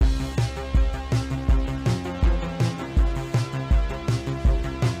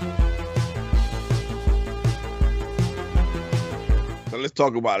let's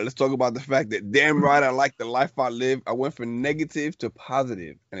talk about it. Let's talk about the fact that damn right I like the life I live. I went from negative to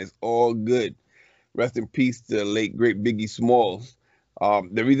positive, and it's all good. Rest in peace to the late great Biggie Smalls.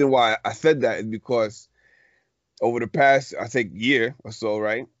 The reason why I said that is because over the past, I think, year or so,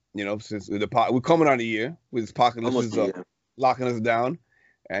 right? You know, since we're coming on a year with this apocalypse Almost is a year. locking us down,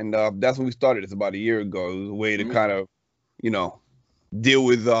 and that's when we started. It's about a year ago. It was a way to Mhm. kind of, you know, deal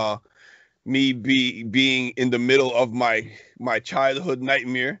with me being in the middle of my childhood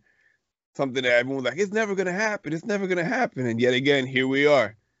nightmare, something that everyone was like, it's never gonna happen, it's never gonna happen, and yet again, here we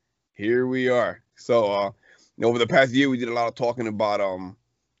are, here we are. So, over the past year, we did a lot of talking about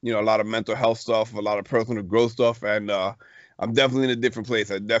a lot of mental health stuff, a lot of personal growth stuff, and I'm definitely in a different place.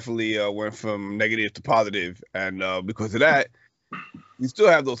 I definitely went from negative to positive, and because of that, we still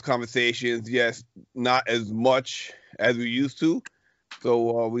have those conversations. Yes, not as much as we used to.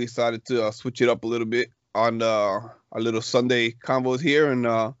 So we decided to switch it up a little bit on our little Sunday combos here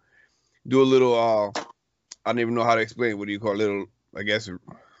and do a little. I don't even know how to explain. What do you call it? Little? I guess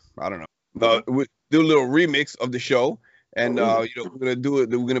I don't know. We do a little remix of the show, and we're gonna do it.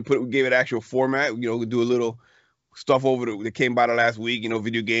 We're gonna we gave it actual format. We do a little stuff over that came by the last week.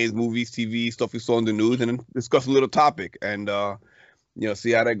 Video games, movies, TV stuff we saw in the news, and then discuss a little topic and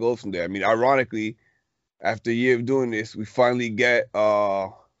see how that goes from there. I mean, ironically, after a year of doing this, we finally get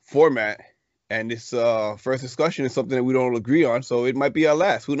format, and this first discussion is something that we don't agree on, so it might be our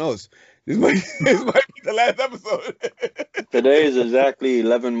last. Who knows? This might this might be the last episode. Today is exactly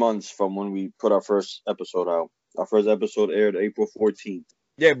 11 months from when we put our first episode out. Our first episode aired April 14th.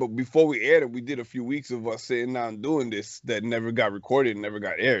 Yeah, but before we aired it, we did a few weeks of us sitting down doing this that never got recorded and never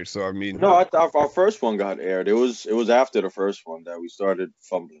got aired. So I mean, No, our first one got aired. It was after the first one that we started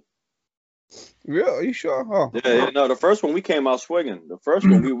fumbling. real? Are you sure? Huh? Yeah, no, the first one we came out swinging. The first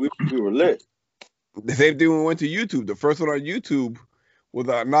one we were lit. The same thing when we went to YouTube. The first one on YouTube was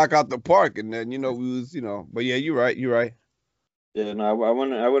knock out the park, and then we was But yeah, you're right. You're right. Yeah, no, I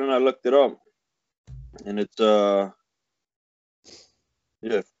went and I looked it up, and it's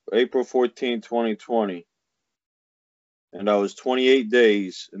yeah, April 14, 2020, and I was 28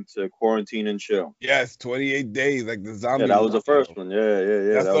 days into quarantine and chill. Yes, 28 days, like the Yeah, zombie that was movie. the first one. Yeah. That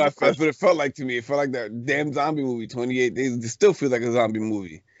was the That's first what one. it felt like to me. It felt like that damn zombie movie, 28 days. It still feels like a zombie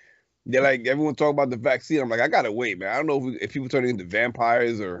movie. They're like everyone talking about the vaccine. I'm like, I gotta wait, man. I don't know if people turning into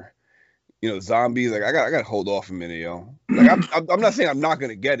vampires or zombies. Like I gotta hold off a minute, yo. Like I'm not saying I'm not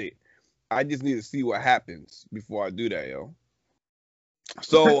gonna get it. I just need to see what happens before I do that, yo.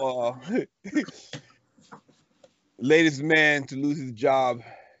 So latest man to lose his job,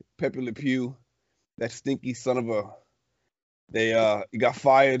 Pepe Le Pew, that stinky son of a. He got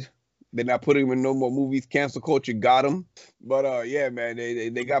fired. They're not putting him in no more movies. Cancel culture got him. But yeah, man,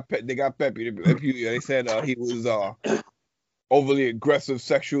 they got Pepe. They said he was overly aggressive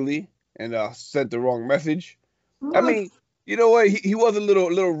sexually and sent the wrong message. I mean, you know what? He was a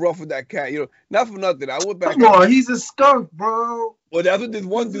little rough with that cat. Not for nothing. I went back. Come on, he's a skunk, bro. Well, that's what this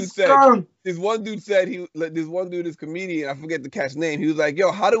one He's a dude said. skunk. This one dude said this one dude is comedian. I forget the cat's name. He was like,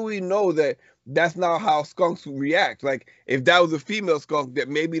 "Yo, how do we know that that's not how skunks react? Like, if that was a female skunk, that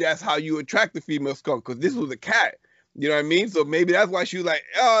maybe that's how you attract the female skunk. Because this was a cat. You know what I mean? So maybe that's why she was like,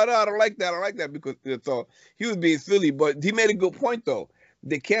 oh no, I don't like that. I don't like that because so he was being silly. But he made a good point though.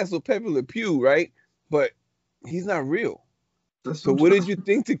 They canceled Pepe Le Pew, right? But he's not real. So what did you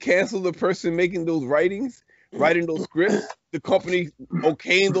think to cancel the person making those writing those scripts? The company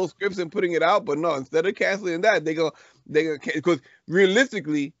okaying those scripts and putting it out, but no, instead of canceling that, they go because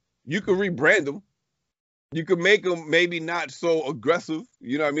realistically, you could rebrand them. You could make them maybe not so aggressive.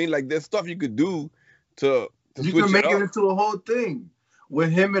 You know what I mean? Like there's stuff you could do to You switch can make it it up. into a whole thing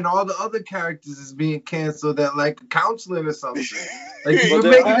with him and all the other characters is being canceled at like counseling or something. Like you But can they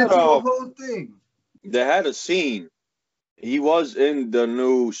make it had into a a- whole thing. They had a scene. He was in the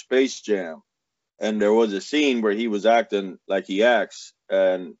new Space Jam, and there was a scene where he was acting like he acts,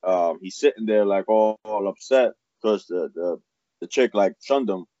 and he's sitting there like all upset because the chick like shunned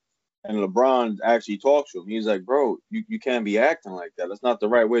him, and LeBron actually talks to him. He's like, "Bro, you can't be acting like that. That's not the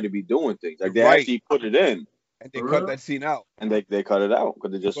right way to be doing things." Like they Right. actually put it in, And they For cut real? that scene out. and they cut it out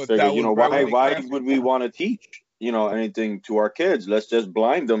because they just But figured, that was right when they why canceled would we want to teach anything to our kids? Let's just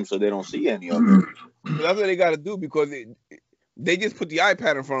blind them so they don't see any of it. But that's what they got to do because they just put the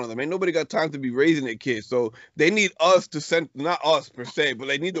iPad in front of them. Ain't nobody got time to be raising their kids. So they need us to not us per se, but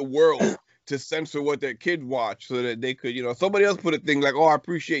they need the world to censor what their kids watch so that they could, somebody else put a thing like, oh, I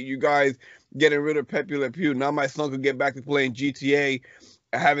appreciate you guys getting rid of Pepe Le Pew. Now my son could get back to playing GTA,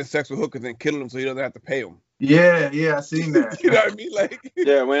 having sex with hookers and killing them so he doesn't have to pay them. Yeah, I seen that. You know what I mean? Like,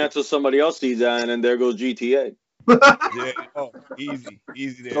 Yeah, wait until somebody else sees that, and then there goes GTA. Yeah, oh,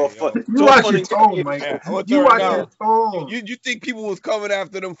 easy there, So yo. fun. You So watch funny. your tone, Yeah, Michael. I'm gonna You tell you right watch now. your tone. You think people was coming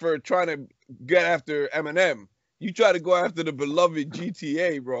after them for trying to get after Eminem? You try to go after the beloved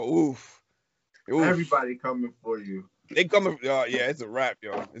GTA, bro. Oof. Everybody coming for you. They coming. Yeah, it's a rap,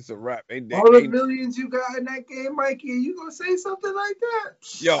 yo. It's a rap. All the millions you got in that game, Mikey, you gonna say something like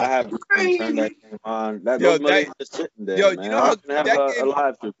that? Yo, I have to turn that game on. Those millions just sitting there, man. you know how I have a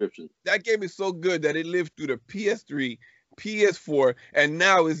live subscription. That game is so good that it lived through the PS3, PS4, and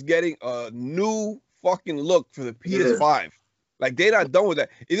now it's getting a new fucking look for the PS5. Like they're not done with that.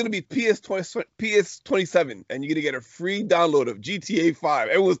 It's gonna be PS27, and you're gonna get a free download of GTA 5.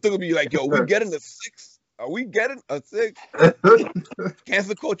 Everyone's still gonna be like, "Yo, we getting a 6? Are we getting a 6?"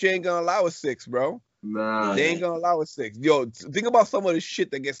 Cancel culture ain't gonna allow a 6, bro. Nah, they ain't gonna allow a 6. Yo, think about some of the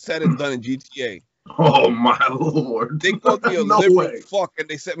shit that gets said and done in GTA. Oh my lord! They called me a liberal fuck, and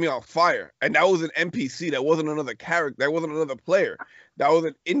they set me on fire. And that was an NPC. That wasn't another character. That wasn't another player. That was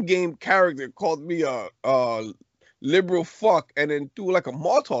an in-game character called me a liberal fuck, and then threw like a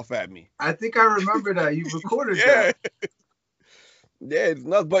Molotov at me. I think I remember that. You recorded that. Yeah, it's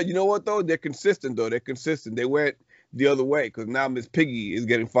nuts. But you know what though? They're consistent though. They're consistent. They went the other way because now Miss Piggy is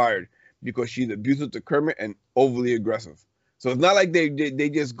getting fired because she's abusive to Kermit and overly aggressive. So it's not like they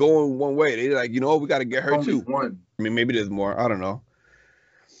just go in one way. They're like, you know, we got to get her too. One. I mean, maybe there's more. I don't know.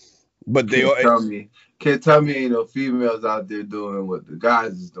 But can't tell me ain't no females out there doing what the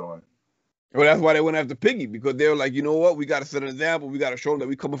guys is doing. Well, that's why they went after Piggy, because they were like, you know what? We got to set an example. We got to show them that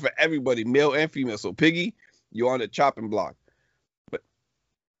we coming for everybody, male and female. So Piggy, you're on the chopping block. But,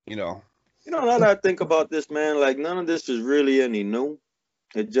 now that I think about this, man, like none of this is really any new.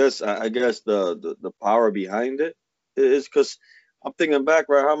 It just, I guess the power behind it is because I'm thinking back,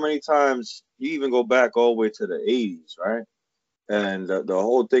 right? How many times you even go back all the way to the 80s, right? And the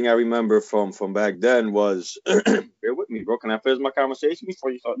whole thing I remember from back then was, bear with me, bro. Can I finish my conversation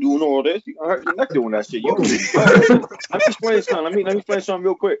before you start doing all this? You hurt your neck doing that shit. Let me explain something. Let me explain something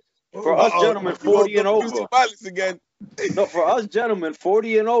real quick. For us gentlemen 40 and over. Again. No, for us gentlemen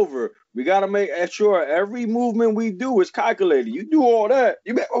 40 and over, we gotta make sure every movement we do is calculated. You do all that,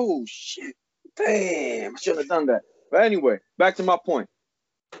 you be oh shit, damn, I shouldn't have done that. But anyway, back to my point.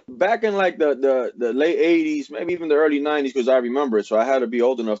 Back in like the late 80s, maybe even the early 90s, because I remember it, so I had to be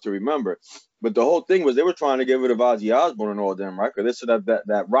old enough to remember. But the whole thing was they were trying to get rid of Ozzy Osbourne and all them, right? Because they said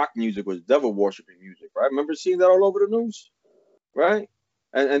that rock music was devil worshiping music, right? Remember seeing that all over the news, right?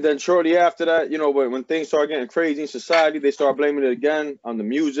 And then shortly after that, when things start getting crazy in society, they start blaming it again on the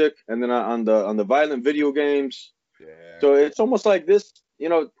music and then on the violent video games. Yeah. So it's almost like this,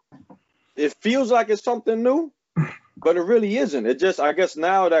 it feels like it's something new, but it really isn't. It just, I guess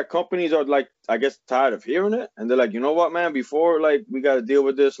now that companies are like, tired of hearing it, and they're like, you know what, man, before like we got to deal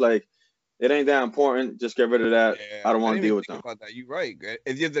with this, like it ain't that important. Just get rid of that. Yeah, I don't want to deal with them. About that. You're right.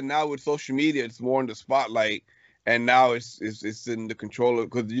 It's just that now with social media, it's more in the spotlight. And now it's in the control of,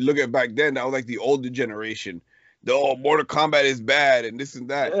 because you look at back then, that was like the older generation. Mortal Kombat is bad and this and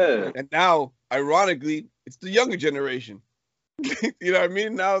that. Yeah. And now, ironically, it's the younger generation. You know what I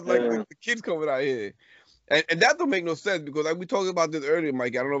mean? Now it's like the kids coming out here. And that don't make no sense, because like we talked about this earlier,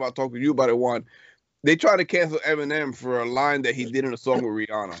 Mike. I don't know if I talked to you about it, Juan. They tried to cancel Eminem for a line that he did in a song with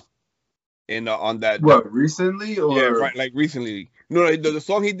Rihanna. On that. What, recently? Or? Yeah, right, like recently. No, the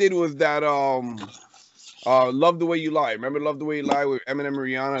song he did was that Love the Way You Lie. Remember Love the Way You Lie with Eminem and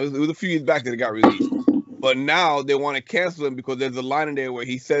Rihanna? It was a few years back that it got released. But now they want to cancel him because there's a line in there where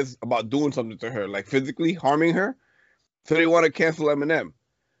he says about doing something to her, like physically harming her. So they want to cancel Eminem.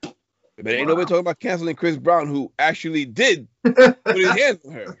 But ain't nobody talking about canceling Chris Brown, who actually did put his hands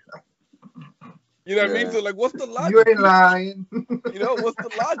on her. You know what I mean? So like, what's the logic? You ain't lying. What's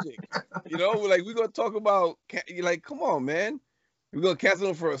the logic? Like we're gonna talk about, like, come on, man. We're going to cancel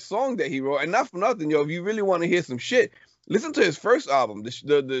him for a song that he wrote. And not for nothing, if you really want to hear some shit, listen to his first album,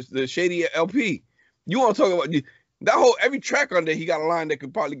 the Shady LP. You want to talk about that every track on there, he got a line that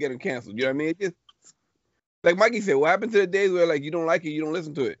could probably get him canceled. You know what I mean? It just, like Mikey said, what happened to the days where, like, you don't like it, you don't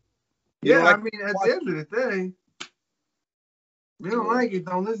listen to it? At the end of the day, you don't like it,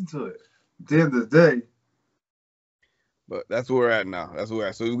 don't listen to it. At the end of the day. But that's where we're at now. That's where we're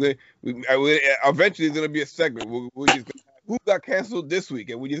at. So eventually it's going to be a segment. We're just going to, who got canceled this week,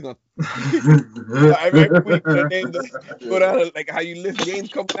 and we're just gonna every week go down like how you list games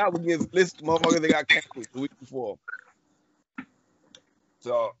coming out. We just list motherfuckers that got canceled the week before.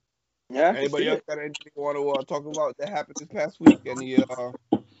 So, anybody else got anything you want to talk about that happened this past week? Any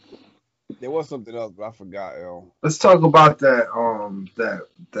there was something else, but I forgot. Let's talk about that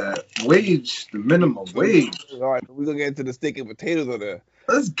wage, the minimum wage. All right, so we're gonna get into the steak and potatoes of the.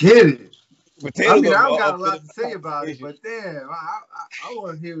 Let's get it. potatoes. I mean, I don't are got up a for lot the to say about it, conversation. but damn, I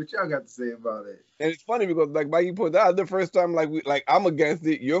want to hear what y'all got to say about it. And it's funny because like Mikey put that the first time like I'm against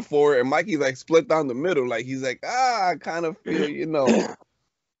it, you're for it, and Mikey's like split down the middle. Like he's like, I kind of feel,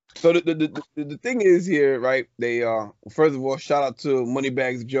 So the thing is here, right? They first of all, shout out to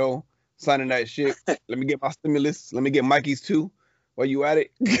Moneybags Joe signing that shit. Let me get my stimulus. Let me get Mikey's too. While you at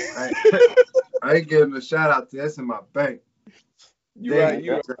it? I ain't giving a shout out to that's in my bank. You're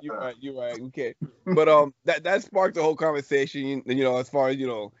right. Okay, but that sparked the whole conversation. As far as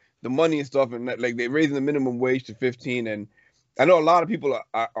the money and stuff, and like they raising the minimum wage to 15, and I know a lot of people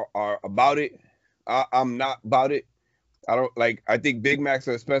are about it. I'm not about it. I don't like. I think Big Macs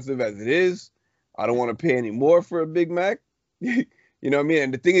are expensive as it is. I don't want to pay any more for a Big Mac. You know what I mean?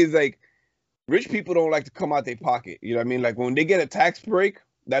 And the thing is, like, rich people don't like to come out their pocket. You know what I mean? Like when they get a tax break,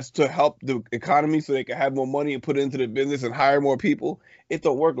 that's to help the economy so they can have more money and put it into the business and hire more people. It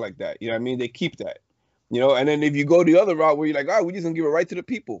don't work like that. You know what I mean? They keep that. And then if you go the other route where you're like, oh, we're just gonna give it right to the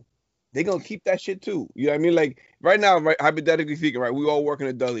people, they're gonna keep that shit too. You know what I mean? Like right now, right, hypothetically speaking, right, we all work in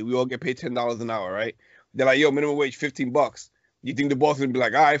a deli, we all get paid $10 an hour, right? They're like, yo, minimum wage $15. You think the boss is gonna be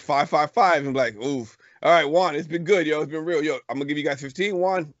like, all right, 555, and be like, oof, all right, Juan, it's been good, yo, it's been real, yo, I'm gonna give you guys 15,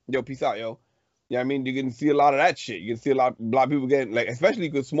 Juan, yo, peace out, yo. Yeah, I mean, you can see a lot of that shit. You can see a lot of people getting, like, especially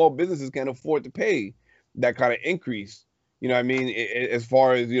because small businesses can't afford to pay that kind of increase. You know what I mean? As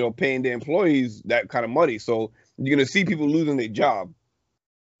far as, paying their employees that kind of money. So you're going to see people losing their job.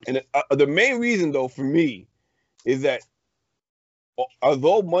 And the main reason, though, for me is that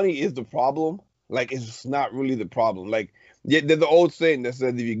although money is the problem, like, it's not really the problem. Like, yeah, there's the old saying that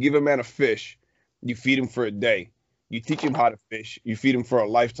says if you give a man a fish, you feed him for a day. You teach him how to fish, you feed him for a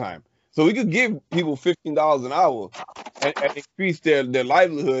lifetime. So we could give people $15 an hour and increase their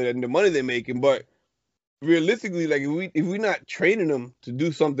livelihood and the money they're making. But realistically, like if we're not training them to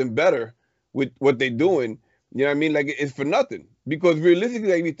do something better with what they're doing, you know what I mean? Like it's for nothing. Because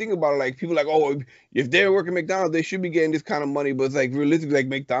realistically, like if you think about it, like people are like, oh, if they're working McDonald's, they should be getting this kind of money. But it's like realistically, like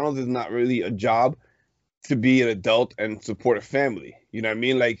McDonald's is not really a job to be an adult and support a family. You know what I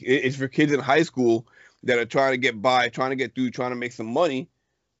mean? Like it's for kids in high school that are trying to get by, trying to get through, trying to make some money.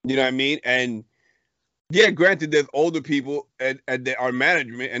 You know what I mean? And yeah, granted, there's older people and there are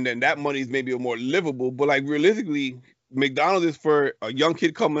management, and then that money is maybe more livable. But like realistically, McDonald's is for a young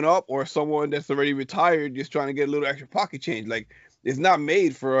kid coming up or someone that's already retired, just trying to get a little extra pocket change. Like it's not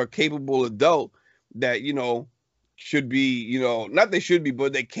made for a capable adult that should be, not they should be,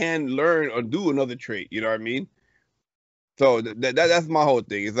 but they can learn or do another trade. You know what I mean? So that's my whole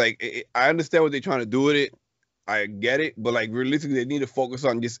thing. It's like I understand what they're trying to do with it. I get it, but like realistically, they need to focus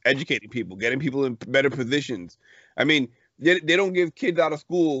on just educating people, getting people in better positions. I mean, they don't give kids out of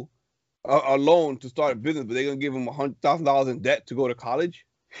school a loan to start a business, but they're gonna give them $100,000 in debt to go to college.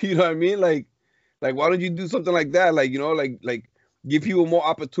 You know what I mean? Like why don't you do something like that? Like like give people more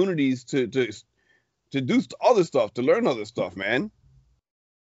opportunities to do other stuff, to learn other stuff, man.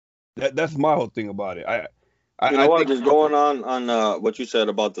 That's my whole thing about it. I think just going on what you said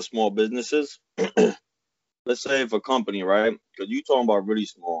about the small businesses. Let's say if a company, right? Because you talking about really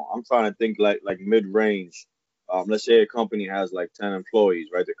small. I'm trying to think like mid-range. Let's say a company has like 10 employees,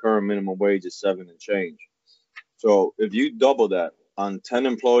 right? The current minimum wage is 7 and change. So if you double that on 10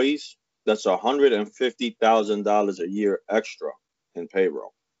 employees, that's $150,000 a year extra in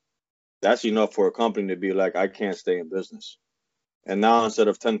payroll. That's enough for a company to be like, I can't stay in business. And now instead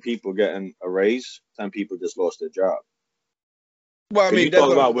of 10 people getting a raise, 10 people just lost their job. Well, I mean, you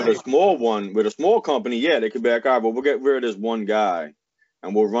talk about with a small company, yeah, they could be like, all right, well, we'll get rid of this one guy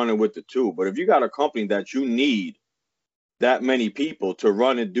and we'll run it with the 2. But if you got a company that you need that many people to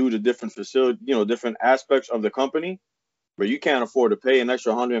run and do the different facility, different aspects of the company, but you can't afford to pay an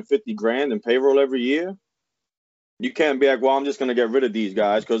extra $150,000 in payroll every year, you can't be like, well, I'm just going to get rid of these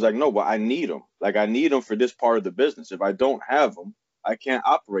guys because no, but I need them. Like I need them for this part of the business. If I don't have them, I can't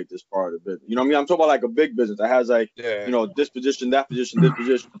operate this part of the business. You know what I mean? I'm talking about like a big business that has like, this position, that position, this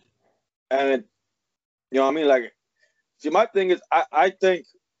position. And, you know what I mean? Like, see, my thing is, I think.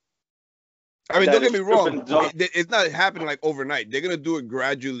 I mean, don't get me wrong. It's not happening like overnight. They're going to do it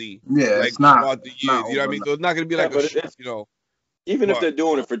gradually. Yeah, like it's not. Throughout the years. You know what I mean? So it's not going to be like Even if they're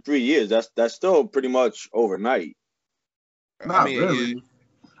doing it for 3 years, that's still pretty much overnight. Not really.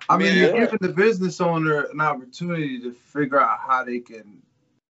 I mean, you're giving the business owner an opportunity to figure out how they can.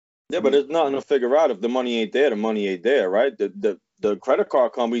 Yeah, but there's nothing to figure out if the money ain't there. The money ain't there, right? The credit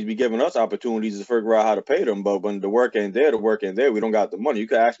card companies be giving us opportunities to figure out how to pay them, but when the work ain't there, we don't got the money. You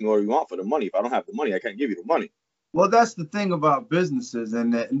can ask me what you want for the money. If I don't have the money, I can't give you the money. Well, that's the thing about businesses,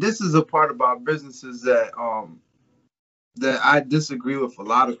 and this is a part about businesses that I disagree with a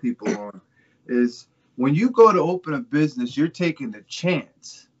lot of people on. is when you go to open a business, you're taking the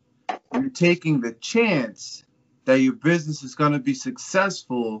chance. You're taking the chance that your business is going to be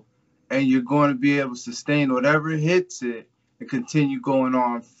successful and you're going to be able to sustain whatever hits it and continue going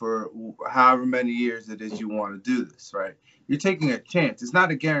on for however many years it is you want to do this, right? You're taking a chance. It's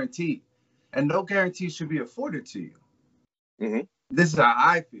not a guarantee. And no guarantee should be afforded to you. Mm-hmm. This is how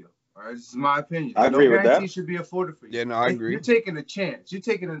I feel. All right, this is my opinion. I agree no with guarantee that. should be afforded for you. Yeah, no, I agree. You're taking a chance. You're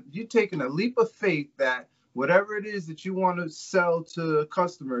taking a leap of faith that whatever it is that you want to sell to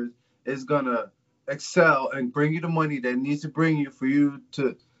customers is gonna excel and bring you the money that needs to bring you for you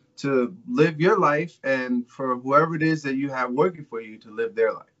to live your life and for whoever it is that you have working for you to live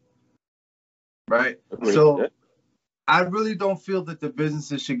their life. Right? Agreed. So Yeah. I really don't feel that the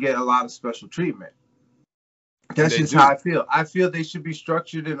businesses should get a lot of special treatment. That's They just do. how I feel. I feel they should be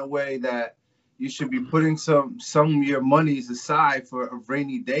structured in a way that you should be putting some of your monies aside for a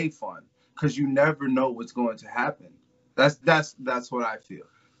rainy day fund because you never know what's going to happen. That's what I feel,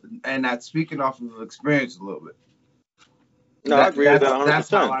 and that's speaking off of experience a little bit. No, I agree with that 100%. That's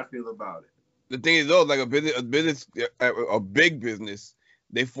how I feel about it. The thing is though, like a big business,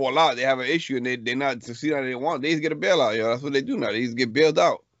 they fall out, they have an issue, and they not succeed how they want. They just get a bailout, yo. That's what they do now. They just get bailed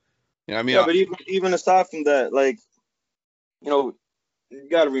out. You know what I mean? Yeah, but even aside from that, like, you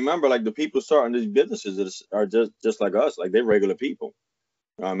got to remember, like, the people starting these businesses are just like us, like they're regular people.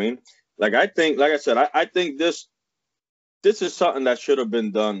 You know what I mean? Like, I think, like I said, I think this is something that should have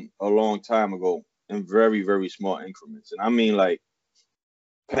been done a long time ago in very, very small increments, and I mean like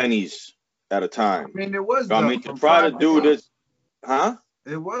pennies at a time. I mean, it was. I mean, to try to do this, huh?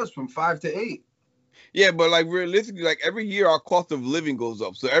 It was from 5 to 8. Yeah, but like realistically, like every year our cost of living goes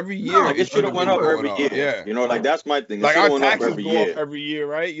up. So every year It should have went up every year. Yeah, you know, like that's my thing. It like should our have went up taxes every go year. up every year,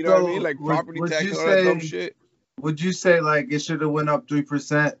 right? You know what I mean? Like property tax and all that dumb shit. Would you say like it should have went up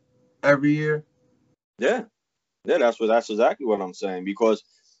 3% every year? Yeah, that's exactly what I'm saying, because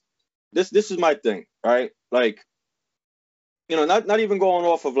this is my thing, right? Like, not even going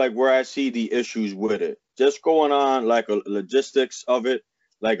off of like where I see the issues with it, just going on like a logistics of it,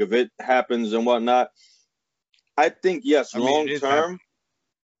 like if it happens and whatnot. I think yes, long term.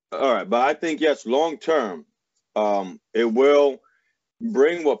 All right, but I think yes, long term, it will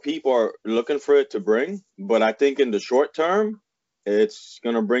bring what people are looking for it to bring. But I think in the short term, it's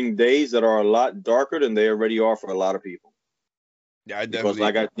gonna bring days that are a lot darker than they already are for a lot of people. Yeah, I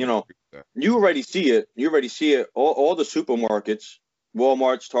definitely. Because you already see it. You already see it. All the supermarkets,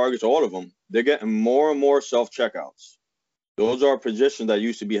 Walmart's, Targets, all of them, they're getting more and more self-checkouts. Those are positions that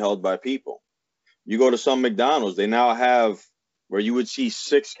used to be held by people. You go to some McDonald's, they now have, where you would see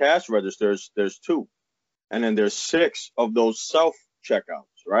 6 cash registers, there's 2. And then there's 6 of those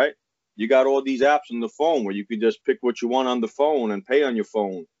self-checkouts, right? You got all these apps on the phone where you could just pick what you want on the phone and pay on your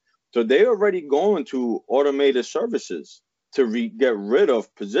phone. So they're already going to automated services to get rid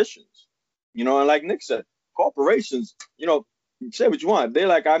of positions. And like Nick said, corporations, say what you want. They're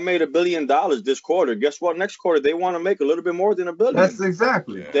like, I made $1 billion this quarter. Guess what? Next quarter, they want to make a little bit more than $1 billion. That's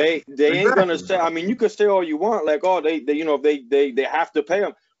exactly. They ain't going to say, I mean, you could say all you want, like, oh, they they have to pay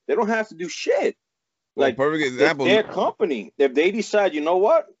them. They don't have to do shit. Like, perfect example. Their company, if they decide, you know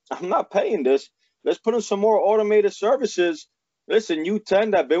what, I'm not paying this, let's put in some more automated services. Listen, you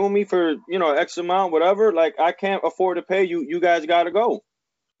 10 that been with me for, X amount, whatever, like, I can't afford to pay you. You guys got to go.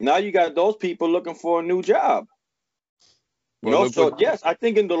 Now you got those people looking for a new job. So yes, I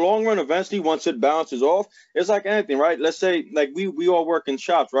think in the long run, eventually, once it balances off, it's like anything, right? Let's say, like, we all work in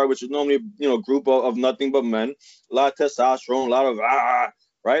shops, right? Which is normally, a group of nothing but men, a lot of testosterone, a lot of,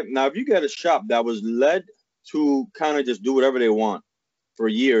 right? Now, if you get a shop that was led to kind of just do whatever they want for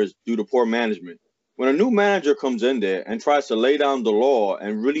years due to poor management, when a new manager comes in there and tries to lay down the law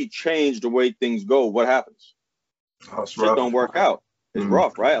and really change the way things go, what happens? Shit don't work out. It's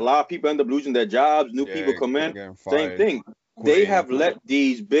rough, right? A lot of people end up losing their jobs. New people come in. Same thing. They have let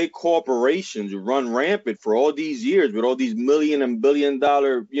these big corporations run rampant for all these years with all these million and billion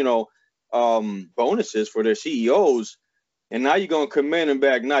dollar, bonuses for their CEOs. And now you're going to come in and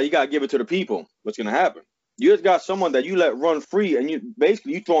back. Now you got to give it to the people. What's going to happen? You just got someone that you let run free, and you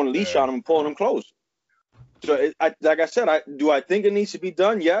throwing a leash on them and pulling them close. So, like I said, do I think it needs to be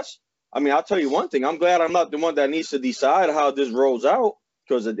done? Yes. I mean, I'll tell you one thing. I'm glad I'm not the one that needs to decide how this rolls out,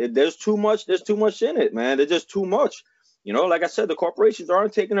 because there's too much. There's too much in it, man. There's just too much. Like I said, the corporations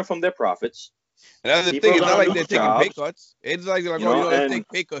aren't taking it from their profits. And that's the thing. It's not like they're taking pay cuts. It's like they take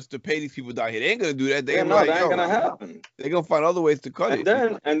pay cuts to pay these people down here. They ain't gonna do that. That ain't gonna happen. They're gonna find other ways to cut it.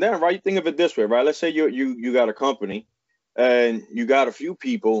 And then, right? You think of it this way, right? Let's say you got a company, and you got a few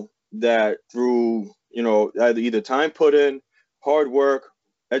people that through either time put in, hard work,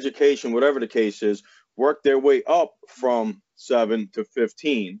 education, whatever the case is, work their way up from 7 to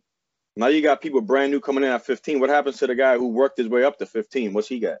 15. Now you got people brand new coming in at 15. What happens to the guy who worked his way up to 15? What's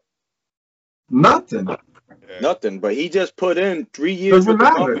he got? Nothing. Nothing. But he just put in 3 years with the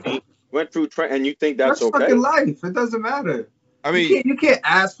company, went through and you think that's okay? Fucking life. It doesn't matter. I mean, you can't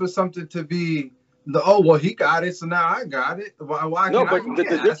ask for something to be he got it, so now I got it. Why no, but the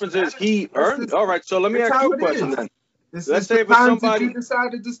difference is he earned it. All right, so let me ask you a question then. Let's say for somebody you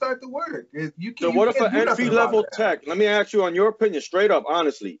decided to start the work. So what if an entry-level tech, let me ask you on your opinion, straight up,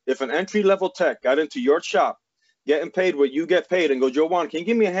 honestly, if an entry-level tech got into your shop, getting paid what you get paid, and goes, Joe Juan, can you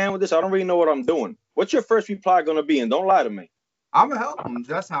give me a hand with this? I don't really know what I'm doing. What's your first reply going to be? And don't lie to me. I'm going to help him.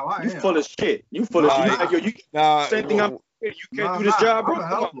 That's how I am. You full of shit. You full of shit. Same thing I'm you can't do this job, bro.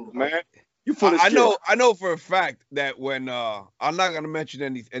 Come on, man. You full of shit. I know for a fact that when I'm not gonna mention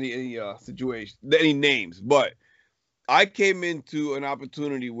any situation, any names, but I came into an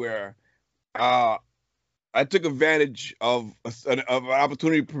opportunity where I took advantage of an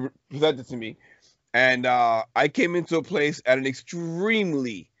opportunity presented to me, and I came into a place at an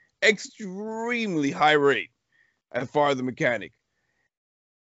extremely high rate as far as the mechanic,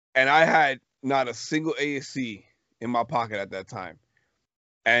 and I had not a single ASC in my pocket at that time,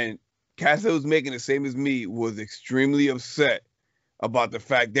 and Cass that was making the same as me was extremely upset about the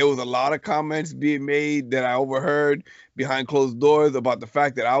fact there was a lot of comments being made that I overheard behind closed doors about the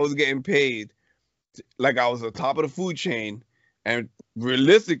fact that I was getting paid like I was at the top of the food chain, and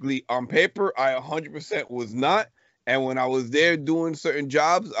realistically on paper I 100% was not. And when I was there doing certain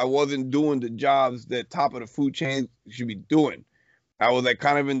jobs, I wasn't doing the jobs that top of the food chain should be doing. I was like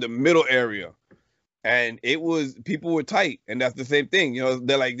kind of in the middle area. And people were tight, and that's the same thing. You know,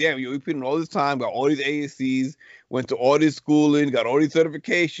 they're like, damn, we put in all this time, got all these ASCs, went to all this schooling, got all these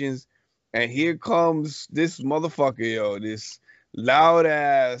certifications, and here comes this motherfucker, this loud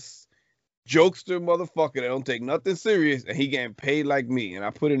ass jokester motherfucker that don't take nothing serious, and he getting paid like me. And I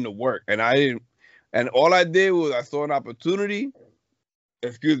put in the work, and all I did was I saw an opportunity,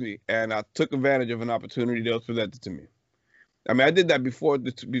 and I took advantage of an opportunity that was presented to me. I mean, I did that before. I'm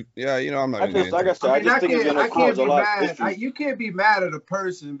not. I just think you can't be mad at a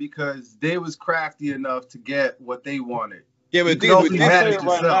person because they was crafty enough to get what they wanted. Yeah, but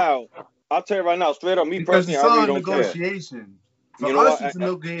I'll tell you right now, straight up, me because personally, it's I really all don't negotiation. care. For us, it's a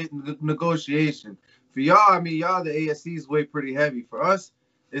negotiation. For y'all, I mean, y'all the ASCs weigh pretty heavy. For us,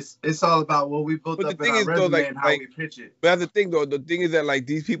 it's all about what we built up in our resume and how we pitch it. But that's the thing, though. The thing is that like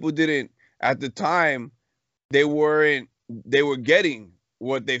these people didn't at the time. They were getting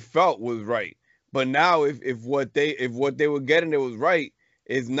what they felt was right. But now if what they were getting that was right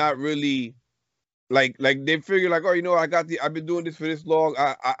is not really like they figure like, oh, you know, I've been doing this for this long.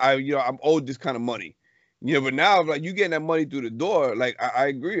 I'm owed this kind of money. You know, but now like you getting that money through the door, like I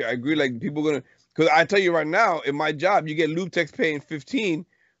agree. Like people gonna, because I tell you right now, in my job, you get lube techs paying 15,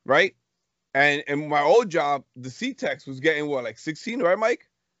 right? And in my old job, the C techs was getting what, like 16, right, Mike?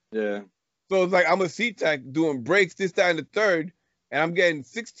 Yeah. So it's like I'm a C-Tech doing brakes, this, that, and the third, and I'm getting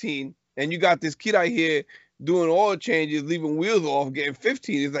 16, and you got this kid out here doing oil changes, leaving wheels off, getting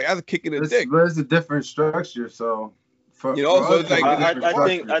 15. It's like that's a kick in the dick. But it's a different structure, so it's like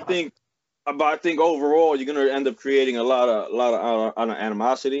I think overall you're gonna end up creating a lot of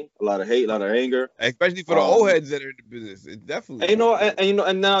animosity, a lot of hate, a lot of anger, especially for the old heads that are in the business. It's definitely.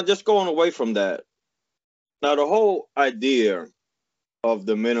 And now just going away from that, now the whole idea of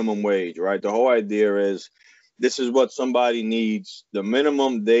the minimum wage, right? The whole idea is this is what somebody needs, the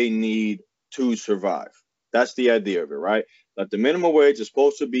minimum they need to survive. That's the idea of it, right? That the minimum wage is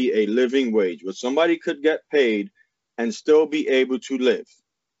supposed to be a living wage where somebody could get paid and still be able to live.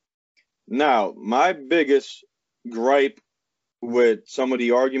 Now, my biggest gripe with some of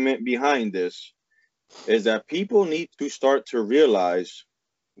the argument behind this is that people need to start to realize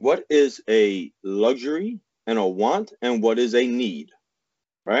what is a luxury and a want and what is a need.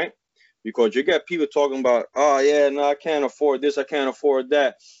 Right? Because you got people talking about, oh yeah, no, I can't afford this, I can't afford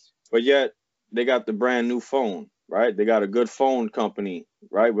that, but yet they got the brand new phone, right? They got a good phone company,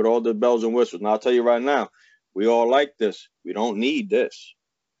 right, with all the bells and whistles. Now I'll tell you right now, we all like this. We don't need this.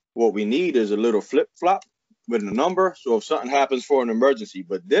 What we need is a little flip flop with a number, so if something happens for an emergency.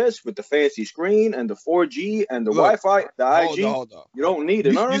 But this with the fancy screen and the 4G and the Wi-Fi, the IG, you don't need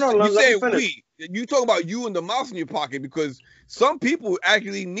it. No. Let me finish. You talk about you and the mouse in your pocket because some people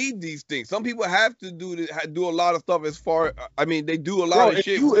actually need these things. Some people have to do a lot of stuff as far. I mean, they do a lot of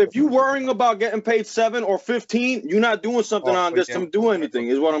shit. If you worrying about getting paid 7 or 15, you're not doing something on this to do anything.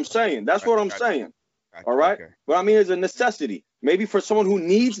 Is what I'm saying. That's what I'm saying. All right. Okay. But I mean, it's a necessity. Maybe for someone who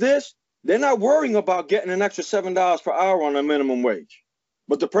needs this, they're not worrying about getting an extra $7 per hour on a minimum wage.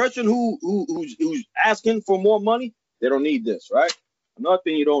 But the person who's asking for more money, they don't need this, right? Another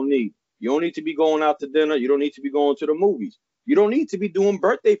thing you don't need. You don't need to be going out to dinner. You don't need to be going to the movies. You don't need to be doing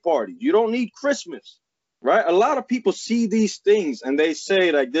birthday parties. You don't need Christmas, right? A lot of people see these things and they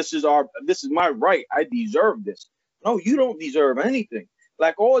say like, this is my right. I deserve this. No, you don't deserve anything.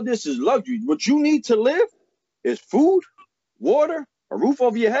 Like all this is luxury. What you need to live is food, water, a roof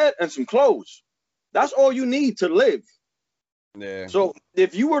over your head, and some clothes. That's all you need to live. Yeah. So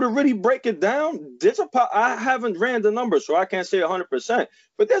if you were to really break it down, I haven't ran the numbers, so I can't say 100%.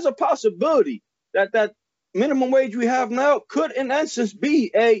 But there's a possibility that minimum wage we have now could, in essence,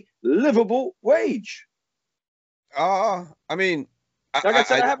 be a livable wage. I mean, like I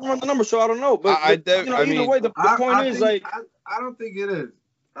said, I haven't run the numbers, so I don't know. But either way, the point is like, I don't think it is.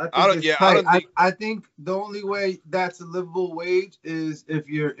 I think the only way that's a livable wage is if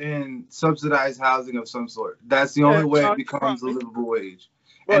you're in subsidized housing of some sort. That's the only way it becomes a livable wage.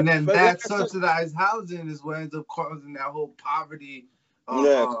 And then that subsidized housing is what ends up causing that whole poverty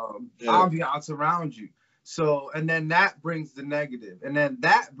ambiance around you. So, and then that brings the negative, and then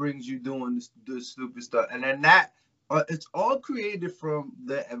that brings you doing the stupid stuff, and then that it's all created from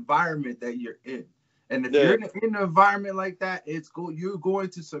the environment that you're in. And if you're in an environment like that, you're going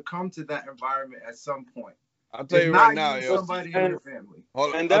to succumb to that environment at some point. I'll tell you right now, somebody in your family.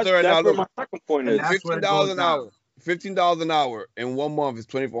 And that's where my second point is. $15 an hour. $15 an hour in 1 month is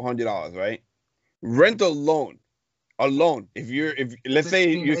 $2,400, right? Rent alone, let's say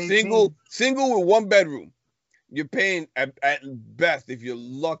you're 18. single with 1 bedroom, you're paying at best, if you're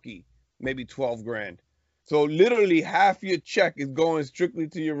lucky, maybe $12,000. So literally half your check is going strictly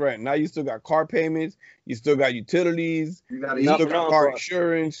to your rent. Now you still got car payments, you still got utilities, you still got car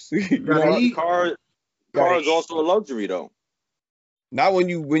insurance. Car is also a luxury though. Not when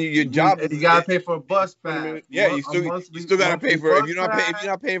your job. You gotta pay for a bus pass. Yeah, you still gotta pay for it. If you're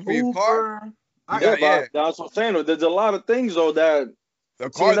not paying for your car. That's what I'm saying. There's a lot of things though that. The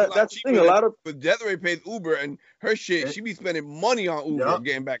car that's the thing. A lot of Desiree pays Uber, and her shit, she be spending money on Uber,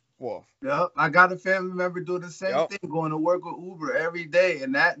 getting back and forth. Yep, I got a family member doing the same thing, going to work with Uber every day,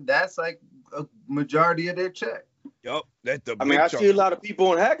 and that's like a majority of their check. Yep, that's the. I see a lot of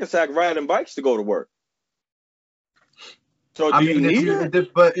people in Hackensack riding bikes to go to work. So do you need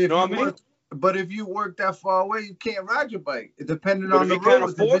it? But if you work that far away, you can't ride your bike. Depending on the road. If you can't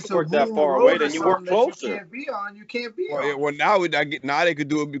afford to work that far away, then you work closer. You can't be on. Well, now they could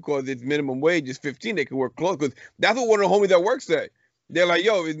do it because it's minimum wage is 15. They could work close because that's what one of the homies that works at. They're like,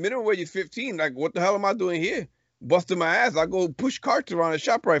 yo, if minimum wage is 15, like what the hell am I doing here? Busting my ass. I go push carts around a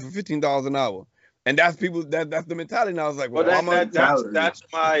ShopRite for $15 an hour. And that's people. That's the mentality now. I was like, well,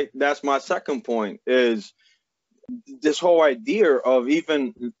 that's my second point is this whole idea of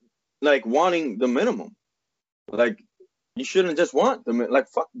even like wanting the minimum. Like you shouldn't just want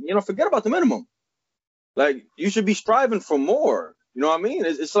forget about the minimum. Like you should be striving for more. You know what I mean?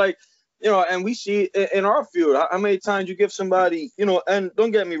 It's like, and we see in our field how many times you give somebody, and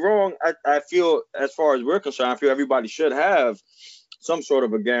don't get me wrong, I feel as far as we're concerned, I feel everybody should have some sort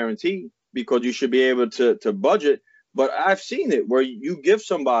of a guarantee because you should be able to budget. But I've seen it where you give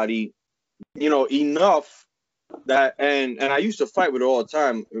somebody, enough that, and I used to fight with it all the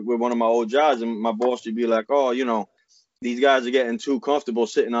time with one of my old jobs, and my boss would be like, oh, these guys are getting too comfortable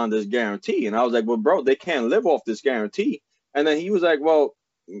sitting on this guarantee. And I was like, well, bro, they can't live off this guarantee. And then he was like, well,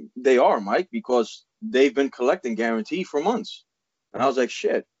 they are, Mike, because they've been collecting guarantee for months. And I was like,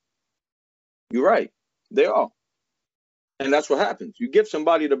 shit, you're right. They are. And that's what happens. You give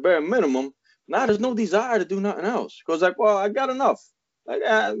somebody the bare minimum. Now there's no desire to do nothing else. Because like, well, I got enough. Like,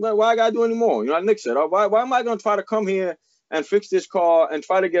 why I gotta do any more? Like Nick said, why am I gonna try to come here and fix this car and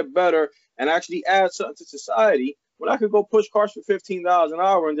try to get better and actually add something to society when I could go push cars for $15 an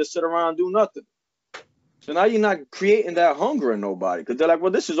hour and just sit around and do nothing? So now you're not creating that hunger in nobody because they're like,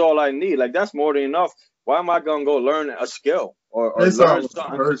 well, this is all I need. Like that's more than enough. Why am I gonna go learn a skill or learn something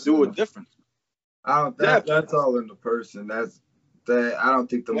to do it different? That's all in the person. I don't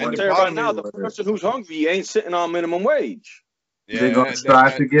think the money. Right now, the person who's hungry ain't sitting on minimum wage. Yeah, they're gonna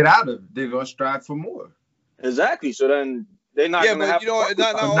strive to get out of it. They're gonna strive for more. Exactly. So then they're not gonna have.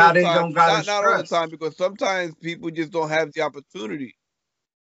 Not all the time because sometimes people just don't have the opportunity.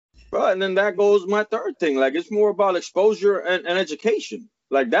 Right, and then that goes my third thing. Like it's more about exposure and education.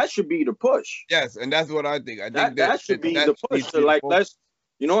 Like that should be the push. Yes, and that's what I think. I think that should be the push. So like let's,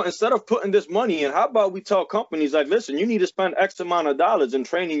 instead of putting this money in, how about we tell companies like, listen, you need to spend X amount of dollars in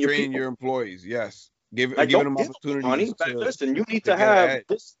training your employees. Yes. Give them opportunity. Money. Listen, you need to have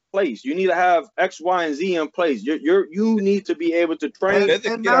this place. You need to have X, Y, and Z in place. You need to be able to train.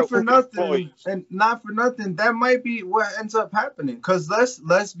 And not for nothing, that might be what ends up happening. Because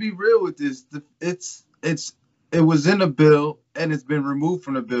let's be real with this. It was in the bill and it's been removed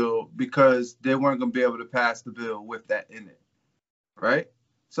from the bill because they weren't going to be able to pass the bill with that in it, right?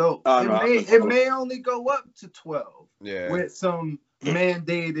 So it may only go up to 12 with some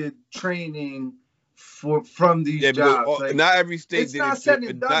mandated training from these jobs. Like, not every state did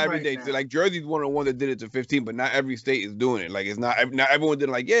it. Not every state. Like Jersey's one of the ones that did it to 15, but not every state is doing it. Like it's not everyone did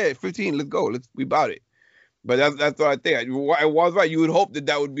it like 15. Let's go. We about it. But that's what I think. It was right. You would hope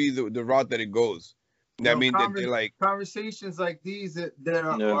that would be the route that it goes. I mean, they're like conversations like these that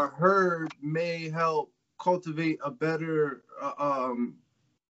are heard may help cultivate a better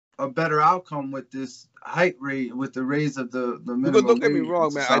outcome with this height rate, with the raise of the minimum. Because don't get me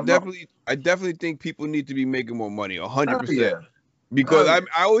wrong, man. I definitely think people need to be making more money, 100%. Because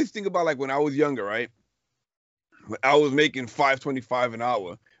I always think about like when I was younger, right? When I was making $5.25 an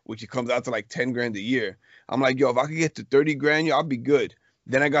hour, which it comes out to like 10 grand a year. I'm like, yo, if I could get to 30 grand, I'll be good.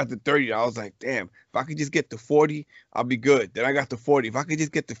 Then I got to 30. I was like, damn, if I could just get to 40, I'll be good. Then I got to 40. If I could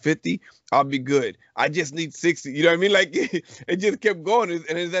just get to 50, I'll be good. I just need 60. You know what I mean? Like, it just kept going.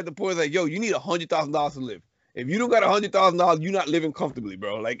 And it's at the point, like, yo, you need $100,000 to live. If you don't got $100,000, you're not living comfortably,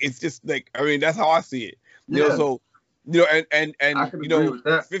 bro. Like, it's just like, I mean, that's how I see it. You know, so, you know, and you know,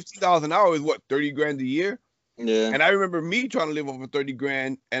 $50 an hour is what, 30 grand a year? Yeah. And I remember me trying to live off of 30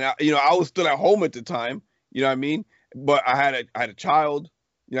 grand. And, I was still at home at the time. You know what I mean? But I had a child,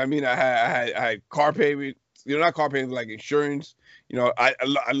 you know what I mean? I had car payment, not car payment, like insurance. You know, I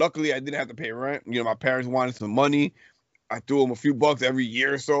luckily I didn't have to pay rent. You know, my parents wanted some money. I threw them a few bucks every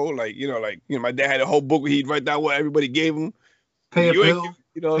year or so. Like, my dad had a whole book where he'd write down what everybody gave him. Pay a bill.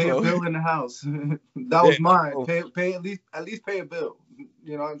 Pay a bill in the house. That was mine. Pay at least pay a bill.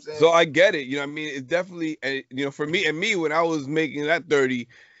 You know what I'm saying? So I get it. You know what I mean? It's definitely, for me when I was making that 30,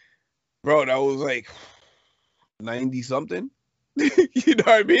 bro, that was like 90 something. You know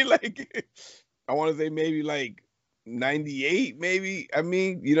what I mean? Like, I want to say maybe like 98, maybe. I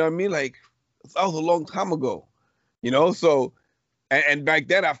mean, you know what I mean? Like, that was a long time ago, So, and back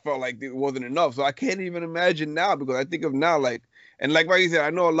then I felt like it wasn't enough. So I can't even imagine now, because I think of now, like, and like you said,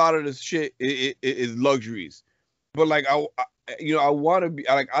 I know a lot of this shit is luxuries, but like I want to be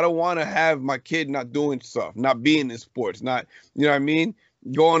like, I don't want to have my kid not doing stuff, not being in sports, not, you know what I mean?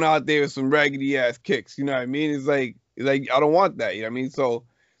 Going out there with some raggedy ass kicks, you know what I mean? It's like I don't want that, you know what I mean? So,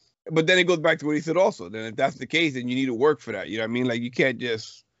 but then it goes back to what he said also. Then if that's the case, then you need to work for that, you know what I mean? Like, you can't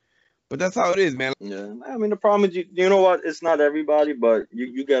just, but that's how it is, man. Yeah, I mean, the problem is, you know what? It's not everybody, but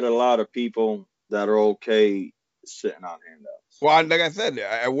you get a lot of people that are okay sitting on handouts. Well, like I said,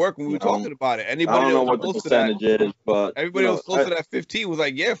 at work when we were talking about it, anybody I don't know what the percentage is, but everybody else close to that 15 was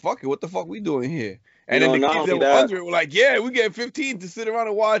like, yeah, fuck it, what the fuck we doing here? And then the kids that were under it were like, yeah, we get 15 to sit around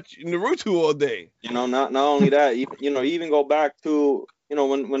and watch Naruto all day. Not only that, even go back to,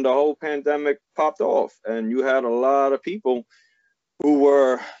 when the whole pandemic popped off, and you had a lot of people who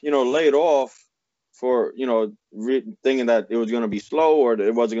were, laid off for, thinking that it was going to be slow, or that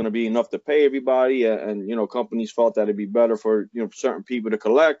it wasn't going to be enough to pay everybody. And companies thought that it'd be better for, certain people to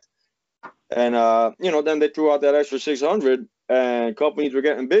collect. And, then they threw out that extra 600, and companies were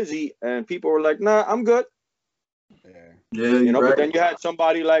getting busy, and people were like, nah, I'm good. Yeah. But then you had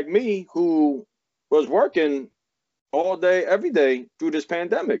somebody like me who was working all day, every day through this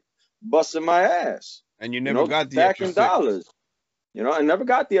pandemic, busting my ass. And you never got the extra dollars. And never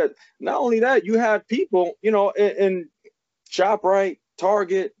got the. Not only that, you had people, in ShopRite,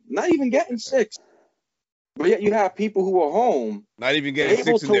 Target, not even getting 6. But yet you have people who are home, not even getting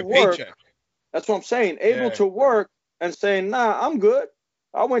 6 in their paycheck. That's what I'm saying. Able to work and saying, nah, I'm good.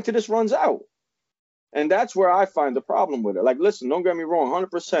 I went till this runs out. And that's where I find the problem with it. Like, listen, don't get me wrong,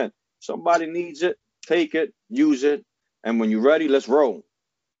 100%. Somebody needs it, take it, use it. And when you're ready, let's roll.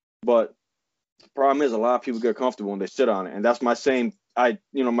 But the problem is, a lot of people get comfortable and they sit on it. And that's my same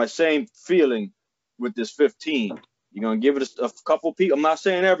feeling with this 15. You're going to give it a couple people. I'm not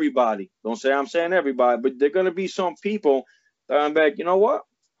saying everybody. Don't say I'm saying everybody. But there are going to be some people that I'm like, you know what?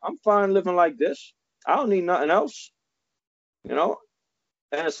 I'm fine living like this. I don't need nothing else. And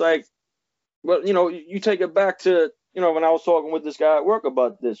it's like, well, you take it back to, when I was talking with this guy at work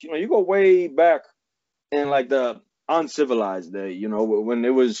about this, you go way back in like the uncivilized day, when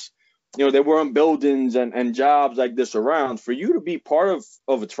it was, there weren't buildings and jobs like this around. For you to be part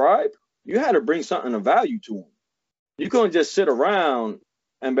of a tribe, you had to bring something of value to them. You couldn't just sit around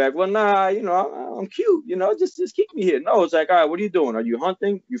and be like, well, nah, I'm cute, just keep me here. No, it's like, all right, what are you doing? Are you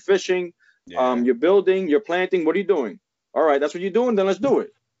hunting? You fishing? Yeah. You're building? You're planting? What are you doing? All right, that's what you're doing. Then let's do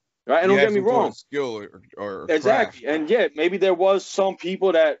it. right? And don't get me wrong. Skill or exactly. craft. And yeah, maybe there was some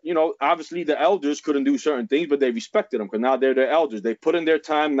people that, obviously the elders couldn't do certain things, but they respected them because now they're their elders. They put in their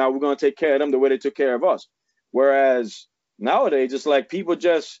time. Now we're going to take care of them the way they took care of us. Whereas nowadays, it's like people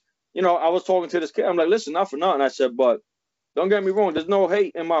just, I was talking to this kid. I'm like, listen, not for nothing. I said, but don't get me wrong. There's no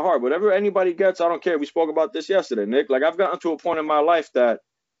hate in my heart. Whatever anybody gets, I don't care. We spoke about this yesterday, Nick. Like, I've gotten to a point in my life that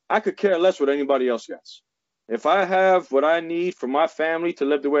I could care less what anybody else gets. If I have what I need for my family to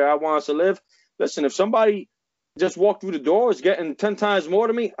live the way I want us to live, listen, if somebody just walked through the door is getting 10 times more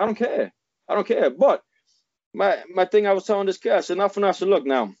than me, I don't care. I don't care. But my thing I was telling this kid, I said, not for nothing. Look,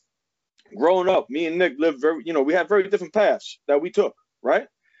 now, growing up, me and Nick lived we had very different paths that we took, right?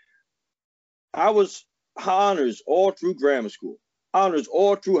 I was honors all through grammar school, honors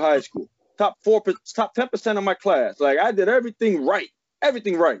all through high school, top 10% of my class. Like, I did everything right.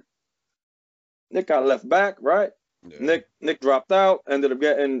 Nick got left back, right? Yeah. Nick dropped out, ended up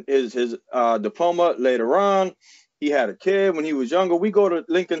getting his diploma later on. He had a kid when he was younger. We go to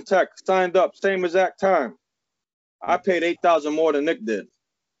Lincoln Tech, signed up, same exact time. I paid $8,000 more than Nick did.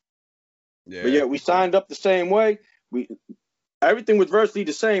 Yeah. But yeah, we signed up the same way. Everything was virtually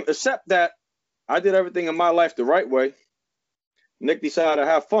the same, except that I did everything in my life the right way. Nick decided to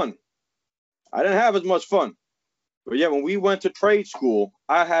have fun. I didn't have as much fun. But yeah, when we went to trade school,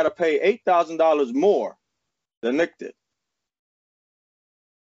 I had to pay $8,000 more than Nick did.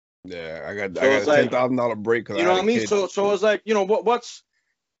 Yeah, I got a $10,000 break. You know what I mean? So it's like, what's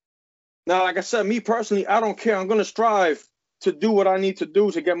now? Like I said, me personally, I don't care. I'm gonna strive to do what I need to do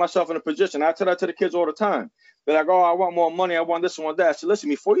to get myself in a position. I tell that to the kids all the time. They're like, oh, I want more money. I want this and want that. So listen,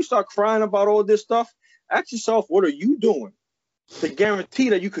 before you start crying about all this stuff, ask yourself, what are you doing to guarantee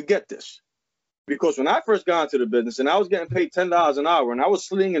that you could get this? Because when I first got into the business and I was getting paid $10 an hour and I was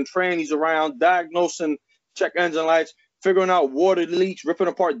slinging trannies around, diagnosing check engine lights, figuring out water leaks, ripping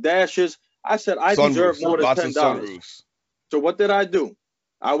apart dashes, I said I deserve more than $10. So what did I do?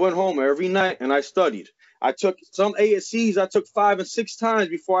 I went home every night and I studied. I took some ASCs, I took 5 and 6 times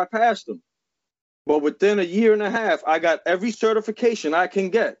before I passed them. But within a year and a half, I got every certification I can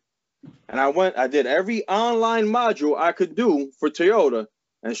get. And I did every online module I could do for Toyota.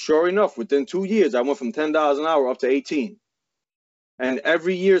 And sure enough, within 2 years, I went from $10 an hour up to 18. And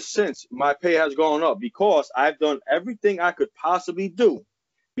every year since, my pay has gone up because I've done everything I could possibly do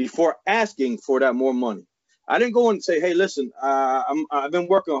before asking for that more money. I didn't go and say, hey, listen, I've been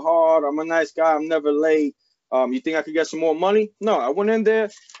working hard. I'm a nice guy. I'm never late. You think I could get some more money? No, I went in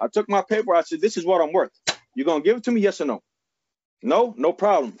there. I took my paper. I said, this is what I'm worth. You going to give it to me? Yes or no? No, no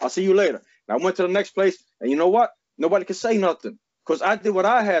problem. I'll see you later. And I went to the next place. And you know what? Nobody could say nothing because I did what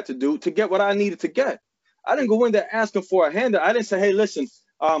I had to do to get what I needed to get. I didn't go in there asking for a handout. I didn't say, hey, listen,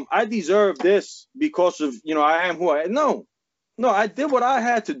 I deserve this because of, I am who I am. No, I did what I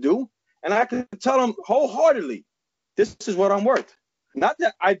had to do. And I could tell them wholeheartedly, this is what I'm worth. Not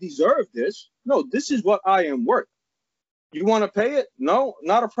that I deserve this. No, this is what I am worth. You want to pay it? No,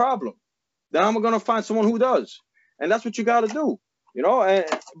 not a problem. Then I'm going to find someone who does. And that's what you got to do,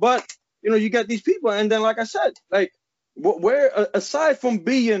 But, you get these people. And then, like I said, like, where, aside from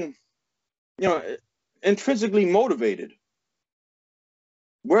being, intrinsically motivated,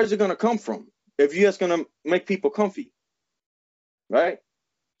 where is it going to come from if you're just going to make people comfy? Right?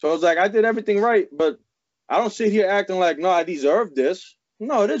 So it's like, I did everything right, but I don't sit here acting like, no, I deserve this.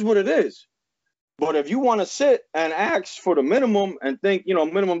 No, it is what it is. But if you want to sit and ask for the minimum and think,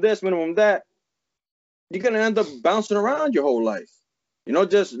 minimum this, minimum that, you're going to end up bouncing around your whole life,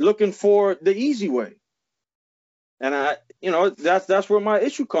 just looking for the easy way. And that's where my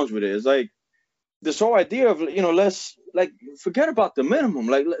issue comes with it. It's like this whole idea of, let's forget about the minimum.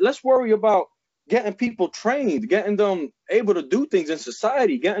 Like, let's worry about getting people trained, getting them able to do things in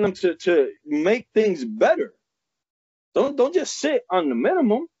society, getting them to make things better. Don't just sit on the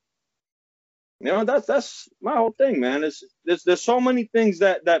minimum. That's my whole thing, man. There's so many things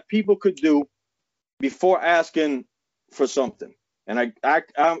that people could do before asking for something. And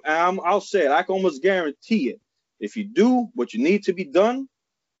I'll say it. I can almost guarantee it. If you do what you need to be done,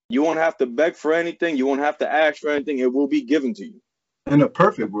 you won't have to beg for anything. You won't have to ask for anything. It will be given to you. In a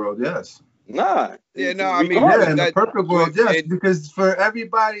perfect world, yes. Nah. Yeah, no, I mean, in the perfect world, yes. Because for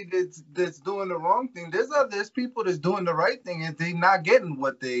everybody that's doing the wrong thing, there's people that's doing the right thing and they not getting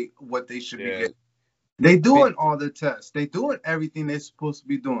what they should be getting. They doing all the tests. They doing everything they're supposed to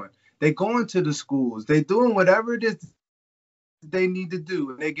be doing. They going to the schools. They doing whatever it is they need to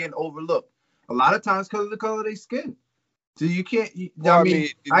do, and they getting overlooked. A lot of times because of the color of their skin. So you can't. I mean,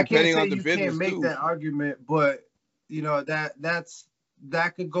 I can't say you can't make that argument, but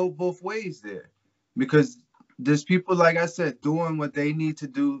that could go both ways there, because There's people, like I said, doing what they need to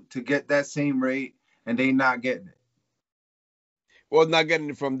do to get that same rate, and they not getting it. Well, not getting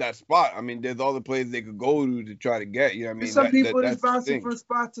it from that spot. I mean, there's all the places they could go to try to get. You know what I mean? Some people is that's the bouncing thing. from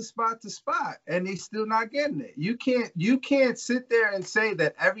spot to spot to spot, and they still not getting it. You can't sit there and say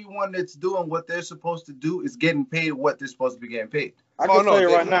that everyone that's doing what they're supposed to do is getting paid what they're supposed to be getting paid. I can tell you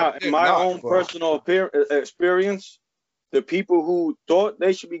they're right now, not. in my own personal experience, the people who thought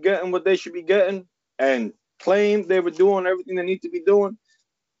they should be getting what they should be getting and claimed they were doing everything they need to be doing,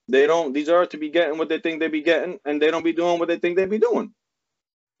 they don't deserve to be getting what they think they be getting, and they don't be doing what they think they be doing.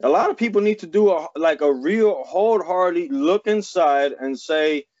 A lot of people need to do a real wholeheartedly look inside and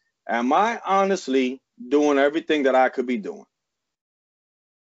say, am I honestly doing everything that I could be doing?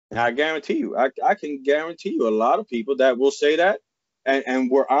 And I guarantee you, I can guarantee you a lot of people that will say that and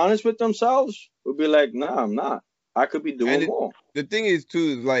were honest with themselves will be like, nah, I'm not. I could be doing more. The thing is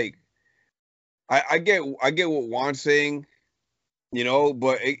too, is like, I get what Juan's saying, you know,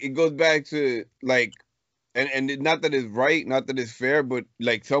 but it goes back to like, and not that it's right, not that it's fair, but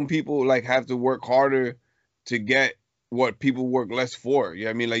like some people like have to work harder to get what people work less for. You know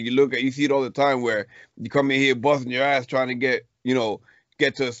what I mean? Like you see it all the time where you come in here busting your ass trying to get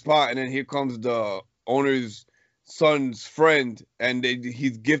to a spot, and then here comes the owner's son's friend, and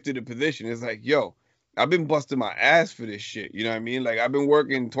he's gifted a position. It's like, yo, I've been busting my ass for this shit. You know what I mean? Like I've been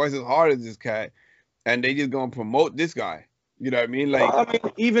working twice as hard as this cat, and they just gonna promote this guy. You know what I mean? Like, I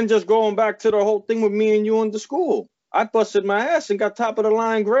mean, even just going back to the whole thing with me and you in the school, I busted my ass and got top of the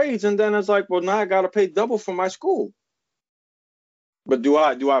line grades, and then it's like, well, now I gotta pay double for my school. But do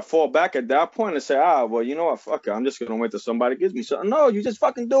I fall back at that point and say, well, you know what, fuck it, I'm just gonna wait till somebody gives me something? No, you just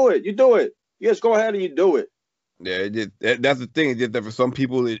fucking do it. You do it. You just go ahead and you do it. Yeah, that's the thing. It's just that for some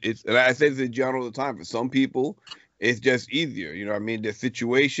people, it's, and I say this in general all the time. For some people, it's just easier. You know what I mean? Their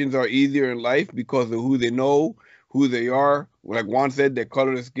situations are easier in life because of who they know, who they are. Like Juan said, their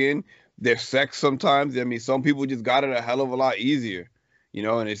color of skin, their sex sometimes. I mean, some people just got it a hell of a lot easier, you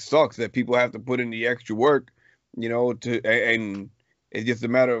know, and it sucks that people have to put in the extra work, you know, and it's just a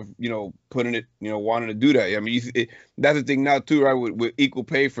matter of, you know, putting it, you know, wanting to do that. I mean, that's the thing now too, right? With equal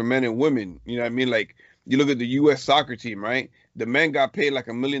pay for men and women, you know what I mean? Like, you look at the U.S. soccer team, right? The men got paid like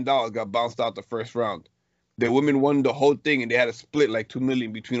 $1 million, got bounced out the first round. The women won the whole thing, and they had to split like $2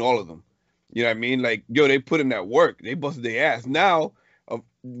 million between all of them. You know what I mean? Like, yo, they put in that work. They busted their ass. Now, where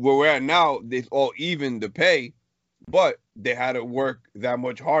we're at now, it's all even the pay, but they had to work that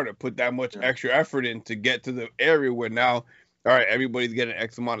much harder, put that much extra effort in to get to the area where now, all right, everybody's getting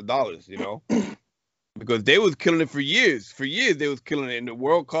X amount of dollars, you know? Because they was killing it for years. For years, they was killing it in the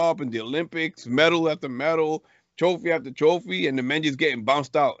World Cup and the Olympics, medal after medal, trophy after trophy, and the men just getting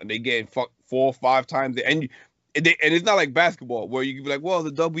bounced out, and they getting fucked 4 or 5 times. And it's not like basketball where you can be like, well, the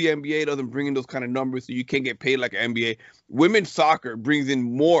WNBA doesn't bring in those kind of numbers, so you can't get paid like an NBA. Women's soccer brings in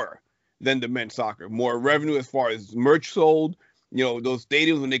more than the men's soccer, more revenue as far as merch sold. You know, those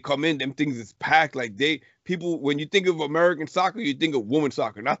stadiums, when they come in, them things is packed. Like people, when you think of American soccer, you think of women's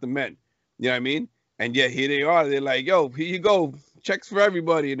soccer, not the men. You know what I mean? And yet here they are. They're like, yo, here you go. Checks for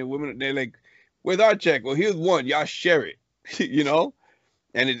everybody. And the women, they're like, where's our check? Well, here's one. Y'all share it, you know?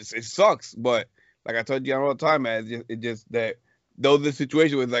 And it sucks. But like I told you all the time, man, it's just that those are the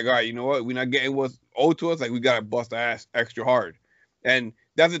situations where it's like, all right, you know what? We're not getting what's owed to us. Like, we got to bust our ass extra hard. And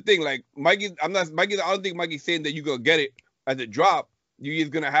that's the thing. Like, I don't think Mikey's saying that you're going to get it as a drop. You're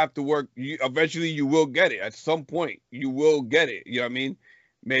just going to have to work. Eventually, you will get it. At some point, you will get it. You know what I mean?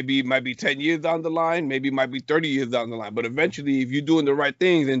 Maybe it might be 10 years down the line. Maybe it might be 30 years down the line. But eventually, if you're doing the right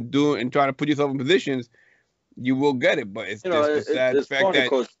things and trying to put yourself in positions, you will get it. But it's just the sad fact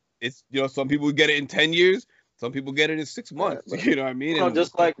that it's, you know, some people get it in 10 years. Some people get it in 6 months. Yeah, you know what I mean? You know,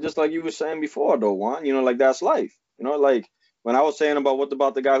 just like you were saying before, though, Juan. You know, like that's life. You know, like when I was saying what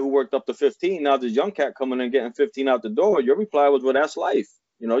about the guy who worked up to 15? Now this young cat coming in and getting 15 out the door. Your reply was, well, that's life.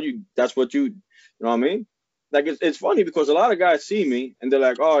 You know, that's what you know what I mean? Like, it's funny because a lot of guys see me and they're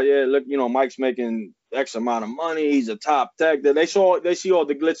like, oh, yeah, look, you know, Mike's making X amount of money. He's a top tech. They see all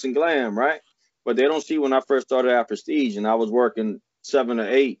the glitz and glam, right? But they don't see when I first started at Prestige and I was working 7 or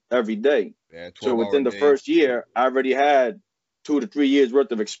 8 every day. Yeah, so within the first year, I already had 2 to 3 years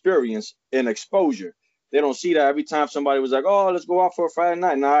worth of experience and exposure. They don't see that. Every time somebody was like, oh, let's go out for a Friday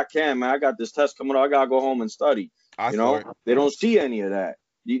night. No, I can't, man. I got this test coming up. I got to go home and study. You know, they don't see any of that.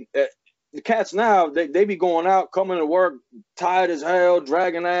 The cats now, they be going out, coming to work, tired as hell,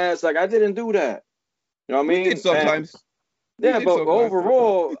 dragging ass. Like, I didn't do that. You know what I mean? Sometimes. Yeah, but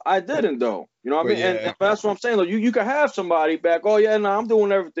overall, I didn't, though. You know what I mean? Yeah. And that's what I'm saying, though. You can have somebody back, oh, yeah, no, I'm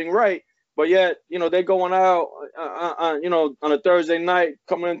doing everything right. But yet, they're going out, on a Thursday night,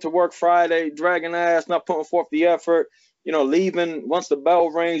 coming into work Friday, dragging ass, not putting forth the effort, leaving once the bell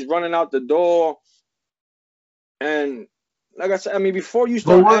rings, running out the door. And like I said, I mean, before you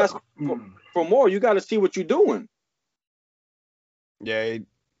start asking for more, you got to see what you're doing. Yeah.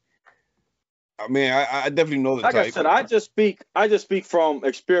 I mean, I definitely know the type. Like I said, I just speak from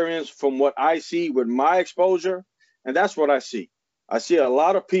experience, from what I see with my exposure, and that's what I see. I see a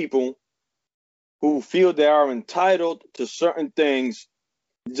lot of people who feel they are entitled to certain things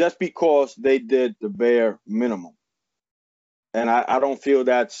just because they did the bare minimum. And I don't feel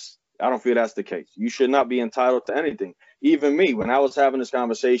that's the case. You should not be entitled to anything. Even me, when I was having this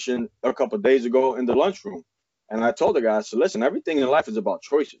conversation a couple of days ago in the lunchroom, and I told the guy, I said, listen, everything in life is about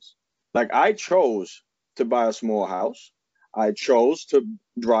choices. Like, I chose to buy a small house. I chose to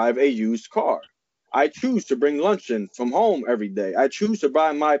drive a used car. I choose to bring lunch in from home every day. I choose to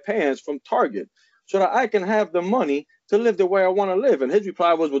buy my pants from Target so that I can have the money to live the way I want to live. And his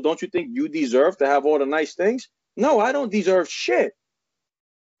reply was, well, don't you think you deserve to have all the nice things? No, I don't deserve shit.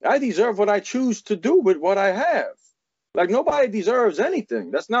 I deserve what I choose to do with what I have. Like, nobody deserves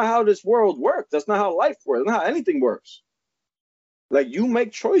anything. That's not how this world works. That's not how life works. That's not how anything works. Like, you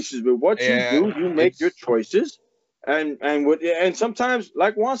make choices with what you do. You make your choices. And sometimes,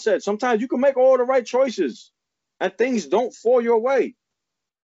 like Juan said, sometimes you can make all the right choices and things don't fall your way.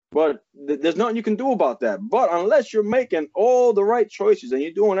 But there's nothing you can do about that. But unless you're making all the right choices and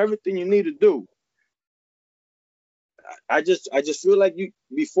you're doing everything you need to do, I just feel like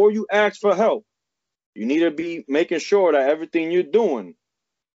before you ask for help, you need to be making sure that everything you're doing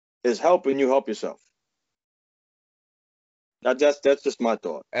is helping you help yourself. That's just my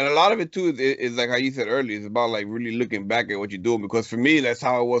thought. And a lot of it too is like how you said earlier, it's about like really looking back at what you're doing. Because for me, that's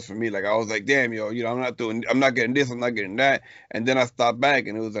how it was for me. Like, I was like, damn, I'm not getting this, I'm not getting that. And then I stopped back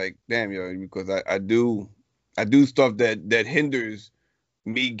and it was like, damn, because I do stuff that hinders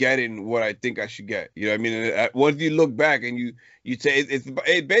me getting what I think I should get. You know what I mean? And once you look back and you say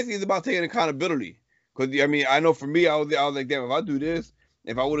it basically is about taking accountability. Because I mean, I know for me, I was like, damn, if I do this,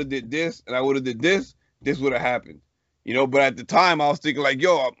 if I would have did this and I would have did this would have happened. But at the time I was thinking like,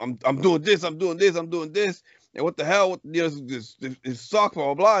 yo, I'm doing this, I'm doing this, I'm doing this, and what the hell, this sucks, blah,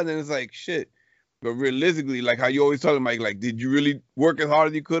 blah, blah. And then it's like, shit. But realistically, like how you always talking, Mike, like, did you really work as hard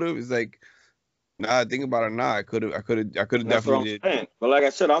as you could have? It's like, nah, think about it. Nah, I could have definitely did. But like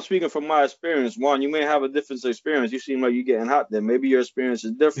I said, I'm speaking from my experience. Juan, you may have a different experience. You seem like you're getting hot there. Maybe your experience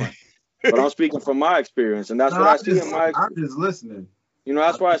is different. But I'm speaking from my experience, and that's what I see in my experience. I'm just listening.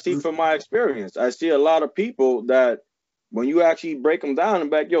 That's what I see from my experience. I see a lot of people that when you actually break them down and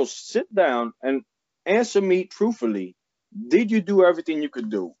back, yo, sit down and answer me truthfully. Did you do everything you could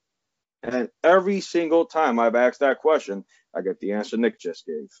do? And every single time I've asked that question, I get the answer Nick just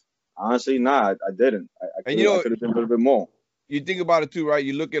gave. Honestly, nah, I didn't. I could have done a little bit more. You think about it too, right?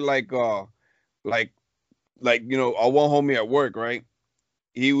 You look at like our one homie at work, right?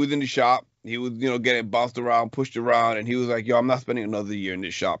 He was in the shop. He was, getting bounced around, pushed around, and he was like, yo, I'm not spending another year in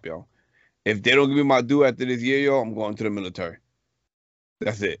this shop, yo. If they don't give me my due after this year, yo, I'm going to the military.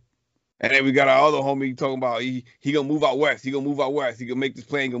 That's it. And then we got our other homie talking about he gonna move out west. He gonna move out west. He gonna make this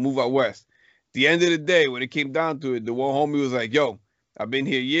plane. He gonna move out west. At the end of the day, when it came down to it, the one homie was like, yo, I've been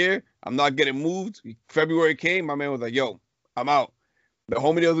here a year. I'm not getting moved. February came. My man was like, yo, I'm out. The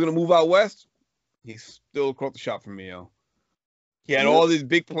homie that was gonna move out west, he's still across the shop from me, yo. He had all these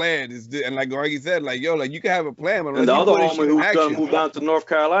big plans, and like he said, like, yo, like, you can have a plan, but and the other homie who's gonna move down to North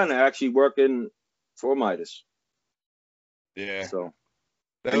Carolina actually working for Midas. Yeah. So,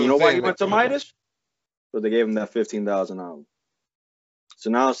 and you know why he went to Midas? Because they gave him that $15 an hour. So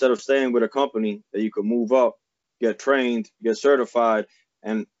now instead of staying with a company that you could move up, get trained, get certified,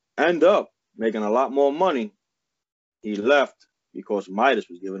 and end up making a lot more money, he left because Midas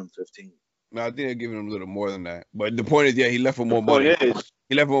was giving him 15. No, I think they're giving him a little more than that. But the point is, he left for more money.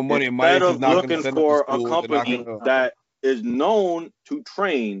 He left for more money, and Midas is not looking for a company that is known to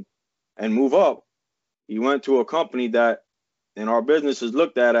train and move up. He went to a company that, in our business, is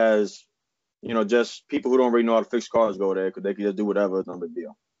looked at as, just people who don't really know how to fix cars go there because they can just do whatever. It's no big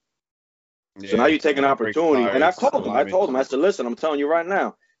deal. Yeah, so now you take an opportunity, and I told him, I said, listen, I'm telling you right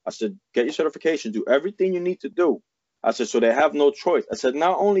now. I said, get your certification, do everything you need to do. I said, so they have no choice. I said,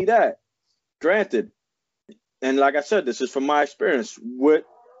 not only that. Granted, and like I said, this is from my experience with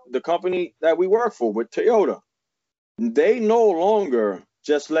the company that we work for, with Toyota. They no longer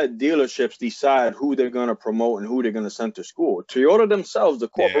just let dealerships decide who they're going to promote and who they're going to send to school. Toyota themselves, the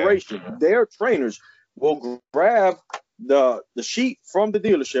corporation, their trainers will grab the sheet from the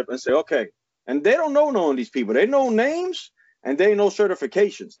dealership and say, okay, and they don't know none of these people. They know names, and they know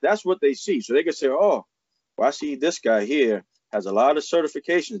certifications. That's what they see. So they can say, oh, well, I see this guy here has a lot of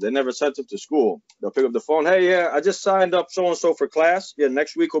certifications. They never sent him to school. They'll pick up the phone. Hey, yeah, I just signed up so-and-so for class. Yeah,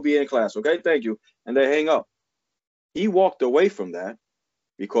 next week we'll be in class. Okay, thank you. And they hang up. He walked away from that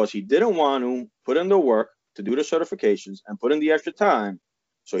because he didn't want to put in the work to do the certifications and put in the extra time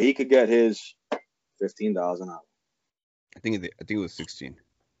so he could get his $15 an hour. I think it was 16.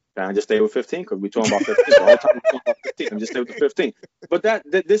 Can I just stay with 15? Because we're talking about 15. The whole time we're talking about 15. I'm just stay with the 15. But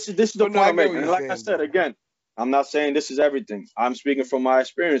this is the point I'm making. And like I said, again, I'm not saying this is everything. I'm speaking from my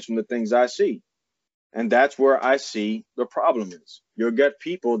experience, from the things I see. And that's where I see the problem is. You'll get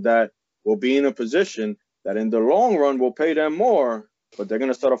people that will be in a position that in the long run will pay them more, but they're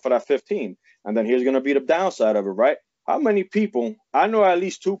going to start off for that 15. And then here's going to be the downside of it, right? How many people, I know at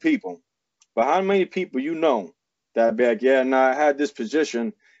least 2 people, but how many people you know that be like, yeah, I had this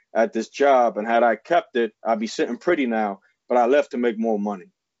position at this job, and had I kept it, I'd be sitting pretty now, but I left to make more money.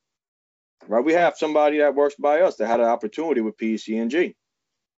 Right? We have somebody that works by us that had an opportunity with PSE&G,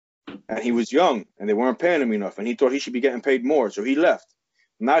 and he was young, and they weren't paying him enough, and he thought he should be getting paid more, so he left.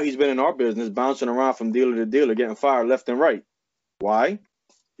 Now he's been in our business, bouncing around from dealer to dealer, getting fired left and right. Why?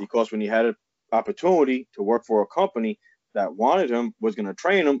 Because when he had an opportunity to work for a company that wanted him, was going to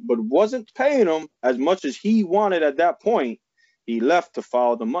train him, but wasn't paying him as much as he wanted at that point, he left to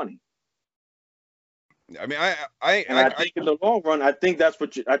follow the money. I mean, I think in the long run, I think that's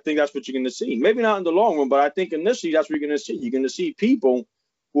what you're going to see. Maybe not in the long run, but I think initially that's what you're going to see. You're going to see people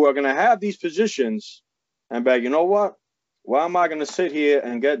who are going to have these positions and be like, you know what? Why am I going to sit here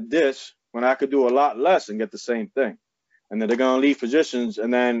and get this when I could do a lot less and get the same thing? And then they're going to leave positions,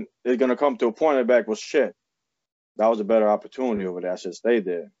 and then they're going to come to a point and be like, well, shit, that was a better opportunity over there. I should stay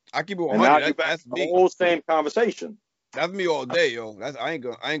there. I keep it 100. That's me. The whole same conversation. That's me all day, yo. I ain't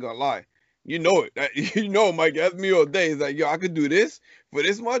gonna lie. You know it. You know, Mike. That's me all day. It's like, yo, I could do this for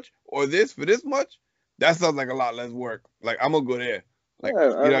this much, or this for this much. That sounds like a lot less work. Like, I'm gonna go there. Like, yeah, you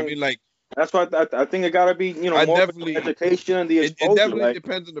know what I mean? Like, that's why I think it gotta be, more education and the exposure. It definitely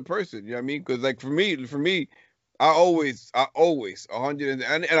depends on the person. You know what I mean? Because like for me, I always 100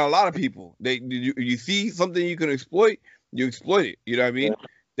 and a lot of people, you see something you can exploit, you exploit it. You know what I mean?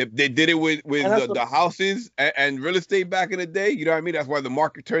 Yeah. They did it with the houses and real estate back in the day. You know what I mean? That's why the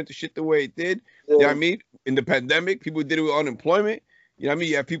market turned to shit the way it did. Yeah. You know what I mean? In the pandemic, people did it with unemployment. You know what I mean?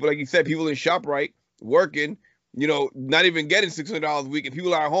 You have people, like you said, people in ShopRite working, not even getting $600 a week, and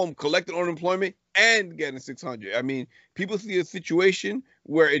people are at home collecting unemployment and getting $600. I mean, people see a situation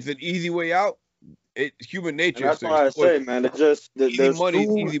where it's an easy way out. It's human nature. And that's why I say, man, it's just easy money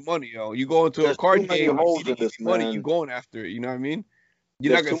is easy money, yo. You go into a card game, money, you going after it. You know what I mean?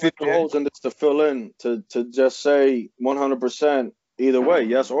 You're not gonna sit there. Holes in this to fill in to just say 100% either way,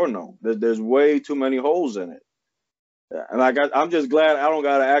 yes or no. There's way too many holes in it, and I'm just glad I don't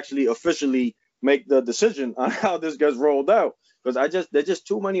gotta actually officially make the decision on how this gets rolled out, because there's just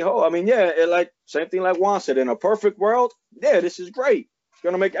too many holes. I mean, yeah, same thing like Juan said. In a perfect world, yeah, this is great. It's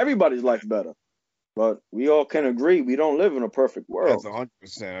gonna make everybody's life better. But we all can agree we don't live in a perfect world.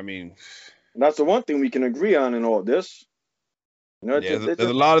 That's 100%. I mean, that's the one thing we can agree on in all this. There's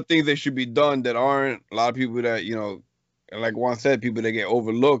a lot of things that should be done that aren't. A lot of people that, like Juan said, people that get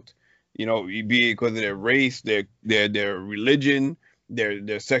overlooked, be it because of their race, their religion,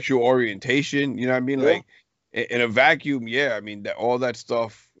 their sexual orientation. You know what I mean? Yeah. Like in a vacuum, yeah. I mean all that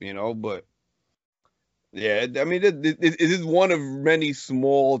stuff. But yeah, I mean it is one of many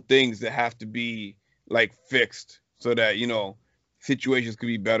small things that have to be fixed so that situations could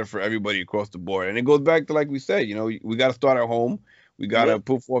be better for everybody across the board. And it goes back to, like we said, we got to start at home. We got to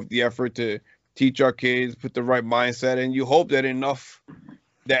put forth the effort to teach our kids, put the right mindset, and you hope that enough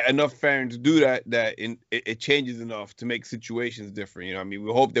parents do that it changes enough to make situations different. You know what I mean?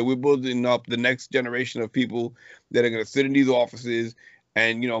 We hope that we're building up the next generation of people that are going to sit in these offices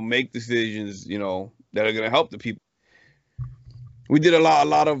and, make decisions, that are going to help the people. We did a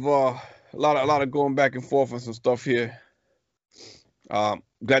lot of going back and forth on some stuff here.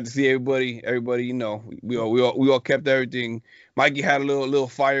 Glad to see everybody. We all kept everything. Mikey had a little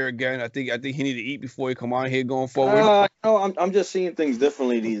fire again. I think he needed to eat before he come on here going forward. I'm just seeing things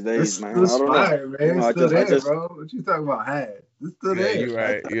differently these days, man. It's fire, man. It's still there, bro. What you talking about? It's still there.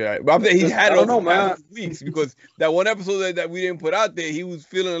 You're right. But I'm saying he's had it over the past weeks, because that one episode that we didn't put out there, he was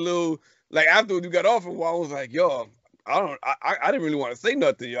feeling a little afterwards we got off, and I was like, yo, I didn't really want to say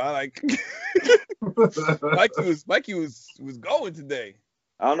nothing, y'all. Mikey was going today.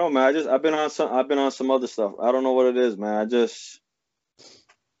 I don't know, man. I've been on some other stuff. I don't know what it is, man. I just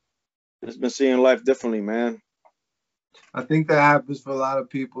been seeing life differently, man. I think that happens for a lot of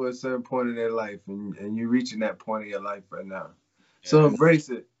people at a certain point in their life, and you're reaching that point in your life right now. So embrace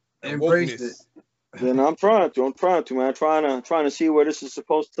it. Embrace it. Then I'm trying to, man. Trying to see where this is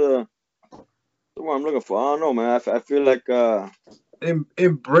supposed to. What I'm looking for. I don't know, man. I feel like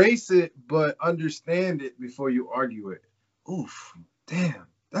embrace it, but understand it before you argue it. Oof, damn,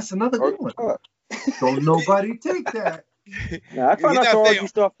 that's another good one. Don't nobody take that. I try not to argue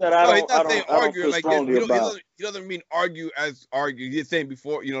stuff that I don't feel strongly about. He doesn't mean argue as argue. He's saying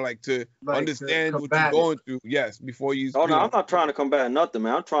before, like to understand what you're going through. Yes, before you. Oh no, I'm not trying to combat nothing,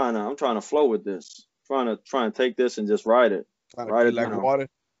 man. I'm trying to flow with this. Trying to take this and just ride it. Ride it like water.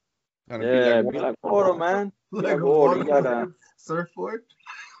 Yeah, be like water, man. Like water. You gotta surfboard.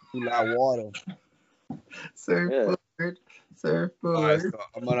 Be like water. Surfboard. Right, so I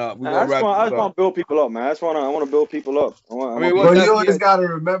just want to build people up, man. I want to build people up. You always got to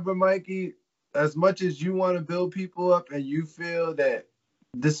remember, Mikey, as much as you want to build people up and you feel that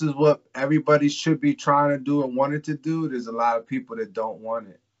this is what everybody should be trying to do and wanted to do, there's a lot of people that don't want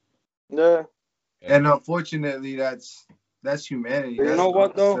it. Yeah. And unfortunately, that's humanity. You know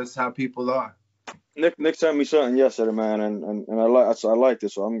what, though? That's how people are. Nick sent me something yesterday, man, and I like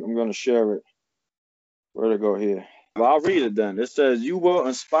this, so I'm going to share it. Where'd it go here? Well, I'll read it then. It says, "You will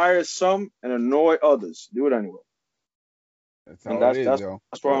inspire some and annoy others. Do it anyway."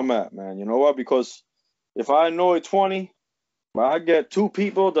 That's where I'm at, man. You know what? Because if I annoy 20, but I get 2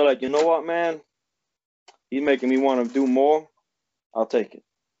 people that are like, you know what, man? He's making me want to do more. I'll take it.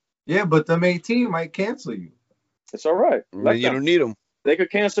 Yeah, but them 18 might cancel you. It's all right. You don't need them. They could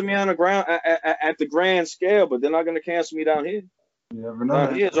cancel me on the ground at the grand scale, but they're not going to cancel me down here. You never know.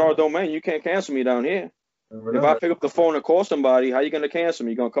 Down here is our domain. You can't cancel me down here. If I pick up the phone and call somebody, how you going to cancel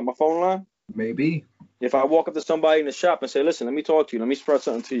me? You going to cut my phone line? Maybe. If I walk up to somebody in the shop and say, listen, let me talk to you. Let me spread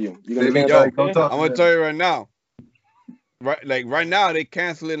something to you. You going to cancel me? I'm going to tell you right now. Right now, they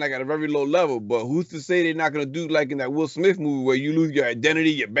canceling like at a very low level. But who's to say they're not going to do like in that Will Smith movie where you lose your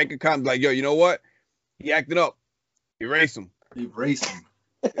identity, your bank account? Like, yo, you know what? He acted up. Erase him. Erase him.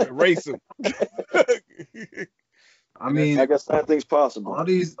 Erase him. I mean, I guess that thing's possible.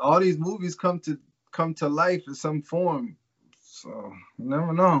 All these movies come to life in some form. So you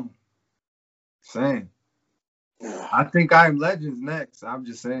never know. Saying. I think I Am Legend's next. I'm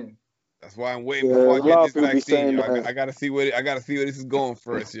just saying. That's why I'm waiting before I get this vaccine. Yo. I gotta see where this is going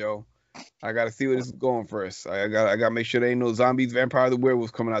first, yo. I gotta see where this is going first. I gotta make sure there ain't no zombies, vampires, or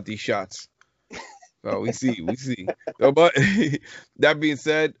werewolves coming out these shots. So we see. So, but that being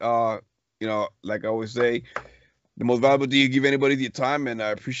said, like I always say, the most valuable thing you give anybody is your time, and I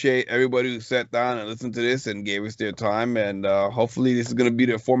appreciate everybody who sat down and listened to this and gave us their time. And hopefully, this is gonna be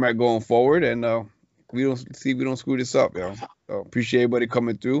the format going forward, and we don't screw this up, yo. So appreciate everybody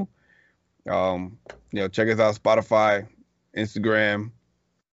coming through. Check us out, Spotify, Instagram,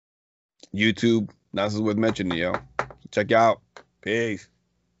 YouTube. That's worth mentioning, yo. Check you out. Peace.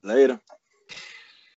 Later.